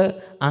പഠിപ്പിക്കുന്നത്: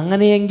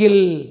 അങ്ങനെയെങ്കിൽ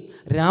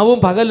രാവും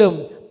പകലും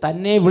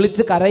തന്നെ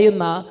വിളിച്ച്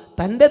കരയുന്ന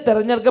തൻ്റെ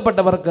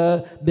തിരഞ്ഞെടുക്കപ്പെട്ടവർക്ക്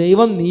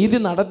ദൈവം നീതി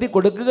നടത്തി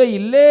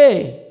കൊടുക്കുകയില്ലേ?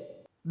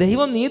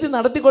 ദൈവം നീതി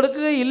നടത്തി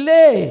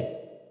കൊടുക്കുകയില്ലേ?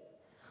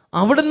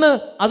 അവിടുന്ന്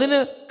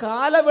അതിന്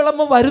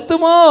കാലവിളംബം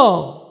വരുത്തുമോ?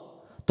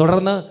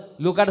 തുടർന്ന്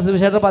ലൂക്കായുടെ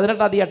സുവിശേഷം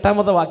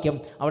 18-ാമത്തെ വാക്യം,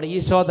 അവിടെ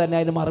ഈശോ തന്നെ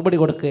അതിന് മറുപടി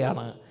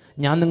കൊടുക്കുകയാണ്.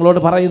 ഞാൻ നിങ്ങളോട്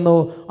പറയുന്നു,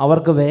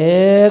 അവർക്ക്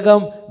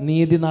വേഗം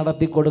നീതി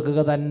നടത്തി കൊടുക്കുക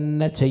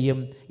തന്നെ ചെയ്യും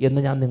എന്ന്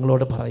ഞാൻ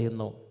നിങ്ങളോട്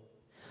പറയുന്നു.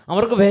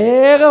 അവർക്ക്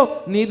വേഗം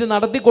നീതി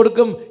നടത്തി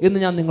കൊടുക്കും എന്ന്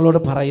ഞാൻ നിങ്ങളോട്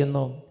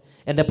പറയുന്നു.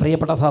 എൻ്റെ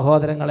പ്രിയപ്പെട്ട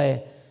സഹോദരങ്ങളെ,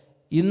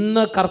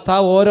 ഇന്ന്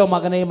കർത്താവ് ഓരോ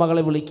മകനെയും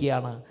മകളെ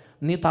വിളിക്കുകയാണ്.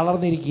 നീ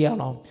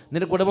തളർന്നിരിക്കുകയാണോ?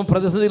 നിന്റെ കുടുംബം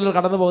പ്രതിസന്ധികളിൽ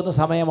കടന്നു പോകുന്ന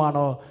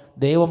സമയമാണോ?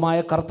 ദൈവമായ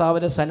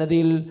കർത്താവിൻ്റെ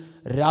സന്നിധിയിൽ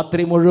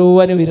രാത്രി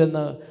മുഴുവനും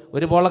ഇരുന്ന്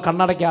ഒരുപോലെ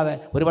കണ്ണടയ്ക്കാതെ,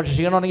 ഒരുപക്ഷെ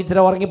ക്ഷീണമുണ്ടെങ്കിൽ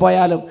ഇച്ചിരി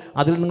ഉറങ്ങിപ്പോയാലും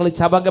അതിൽ നിങ്ങൾ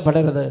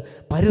ചപങ്കപ്പെടരുത്.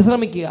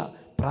 പരിശ്രമിക്കുക.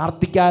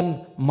 പ്രാർത്ഥിക്കാൻ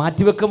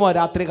മാറ്റിവെക്കുമോ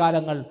രാത്രി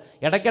കാലങ്ങൾ?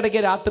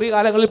 ഇടയ്ക്കിടയ്ക്ക് രാത്രി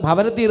കാലങ്ങളിൽ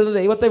ഭവനത്തിൽ ഇരുന്ന്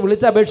ദൈവത്തെ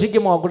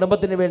വിളിച്ചപേക്ഷിക്കുമോ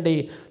കുടുംബത്തിന് വേണ്ടി?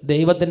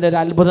 ദൈവത്തിൻ്റെ ഒരു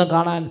അത്ഭുതം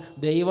കാണാൻ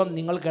ദൈവം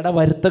നിങ്ങൾക്കിട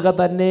വരുത്തുക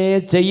തന്നെ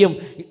ചെയ്യും.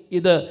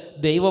 ഇത്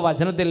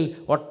ദൈവവചനത്തിൽ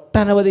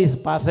ഒട്ടനവധി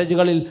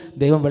പാസേജുകളിൽ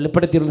ദൈവം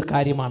വെളിപ്പെടുത്തിയുള്ള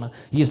കാര്യമാണ്.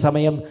 ഈ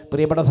സമയം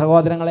പ്രിയപ്പെട്ട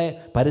സഹോദരങ്ങളെ,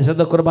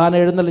 പരിശുദ്ധ കുർബാന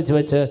എഴുന്നള്ളിച്ച്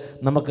വെച്ച്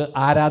നമുക്ക്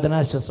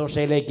ആരാധനാ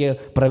ശുശ്രൂഷയിലേക്ക്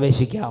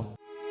പ്രവേശിക്കാം.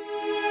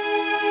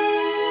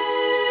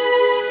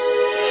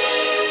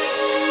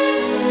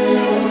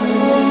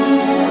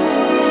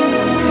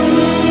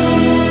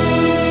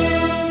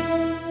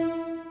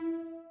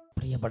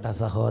 പ്രിയപ്പെട്ട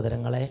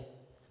സഹോദരങ്ങളെ,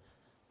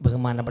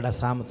 ബഹുമാനപ്പെട്ട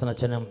സാംസൺ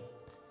അച്ഛനും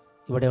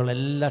ഇവിടെയുള്ള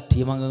എല്ലാ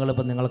ടീം അംഗങ്ങളും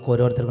ഇപ്പം നിങ്ങൾക്ക്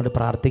ഓരോരുത്തരും കൂടി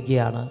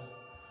പ്രാർത്ഥിക്കുകയാണ്.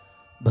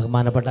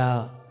 ബഹുമാനപ്പെട്ട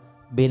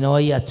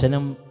ബിനോയ്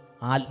അച്ഛനും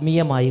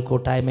ആത്മീയമായി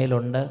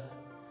കൂട്ടായ്മയിലുണ്ട്.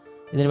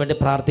 ഇതിനുവേണ്ടി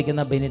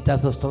പ്രാർത്ഥിക്കുന്ന ബെനിറ്റ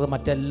സിസ്റ്റർ,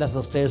 മറ്റെല്ലാ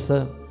സിസ്റ്റേഴ്സ്,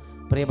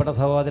 പ്രിയപ്പെട്ട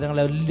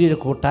സഹോദരങ്ങളെ, വലിയൊരു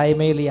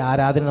കൂട്ടായ്മയിൽ ഈ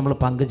ആരാധന നമ്മൾ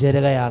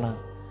പങ്കുചേരുകയാണ്.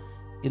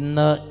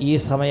 ഇന്ന് ഈ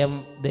സമയം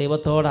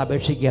ദൈവത്തോട്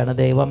അപേക്ഷിക്കുകയാണ്.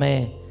 ദൈവമേ,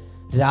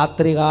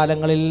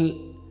 രാത്രികാലങ്ങളിൽ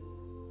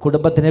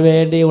കുടുംബത്തിന്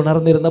വേണ്ടി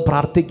ഉണർന്നിരുന്ന്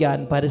പ്രാർത്ഥിക്കാൻ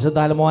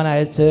പരിശുദ്ധാത്മാവിനെ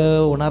അയച്ച്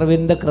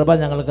ഉണർവിൻ്റെ കൃപ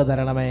ഞങ്ങൾക്ക്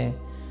തരണമേ.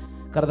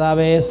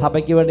 കർത്താവേ,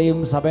 സഭയ്ക്ക് വേണ്ടിയും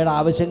സഭയുടെ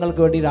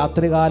ആവശ്യങ്ങൾക്ക് വേണ്ടി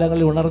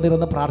രാത്രികാലങ്ങളിൽ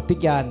ഉണർന്നിരുന്ന്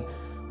പ്രാർത്ഥിക്കാൻ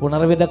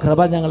ഉണർവിൻ്റെ കൃപ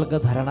ഞങ്ങൾക്ക്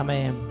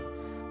തരണമേ.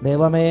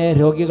 ദൈവമേ,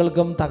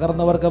 രോഗികൾക്കും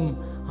തകർന്നവർക്കും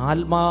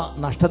ആത്മാ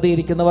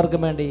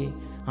നഷ്ടതയിരിക്കുന്നവർക്കും വേണ്ടി,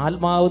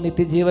 ആത്മാവ്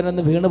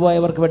നിത്യജീവനെന്ന്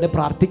വീണുപോയവർക്ക് വേണ്ടി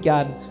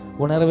പ്രാർത്ഥിക്കാൻ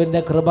ഉണർവിൻ്റെ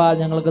കൃപ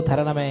ഞങ്ങൾക്ക്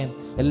തരണമേ.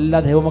 എല്ലാ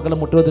ദൈവമക്കളും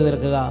മുട്ടുകുത്തി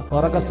നിൽക്കുക.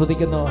 ഉറക്കെ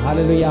സ്തുതിക്കുന്നു.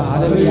 ഹല്ലേലൂയ,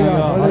 ഹല്ലേലൂയ,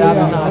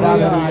 ആരാധന,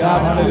 ആരാധന,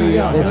 ആരാധന,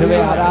 യേശുവേ,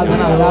 ആരാധന,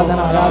 ആരാധന,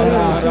 ആരാധന,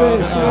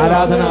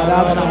 ആരാധന,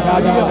 ആരാധന,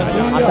 ആരാധന.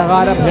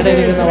 അന്ധകാരം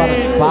പീഡയിരിക്കുന്നവർ,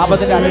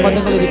 പാപത്തിന്റെ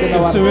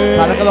അനുബന്ധങ്ങളിരിക്കുന്നവർ,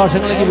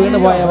 കടകദോഷങ്ങളിലേക്ക്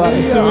വീണുപോയവർ,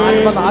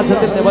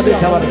 ആത്മനാശത്തിൽ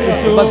നിബന്ധിച്ചവർ,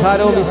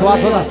 ഉപസാരവും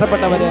വിശ്വാസവും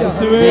നഷ്ടപ്പെട്ടവര്,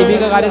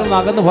 ദൈവിക കാര്യങ്ങളിൽ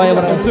അകന്നു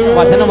പോയവർ,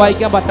 വചനം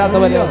വായിക്കാൻ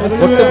പറ്റാത്തവര്,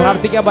 ഒട്ടും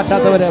പ്രാർത്ഥിക്കാൻ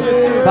പറ്റാത്തവര്,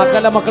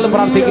 സകല മക്കളും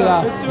പ്രാർത്ഥിക്കുക.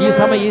 ഈ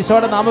സമയം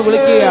ഈശോയുടെ നാമം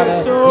വിളിക്കുകയാണ്.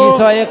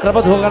 ഈശോയെ കൃപ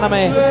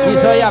തൂകണമേ,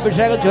 ഈശോയെ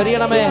അഭിഷേകം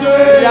ചൊരിയണമേ.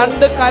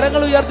 2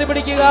 കരങ്ങൾ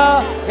ഉയർത്തിപ്പിടിക്കുക.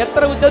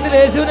 എത്ര ഉച്ചത്തിൽ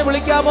യേശുവിനെ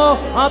വിളിക്കാമോ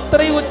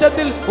അത്രയും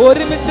ഉച്ചത്തിൽ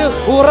ഒരുമിച്ച്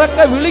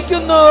ഉറക്കെ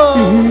വിളിക്കുന്നു.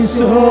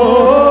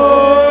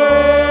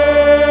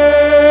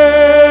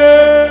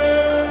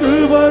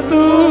 കൃപ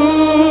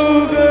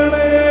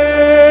തൂകണേ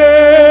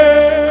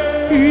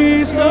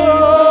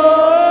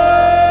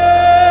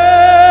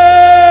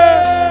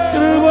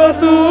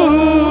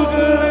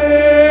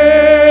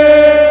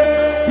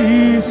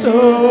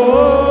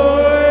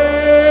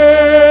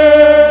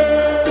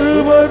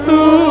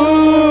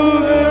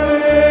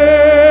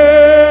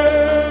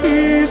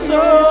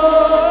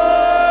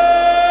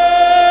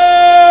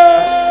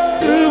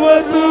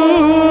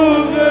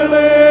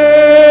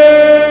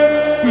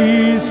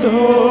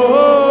ഈശോ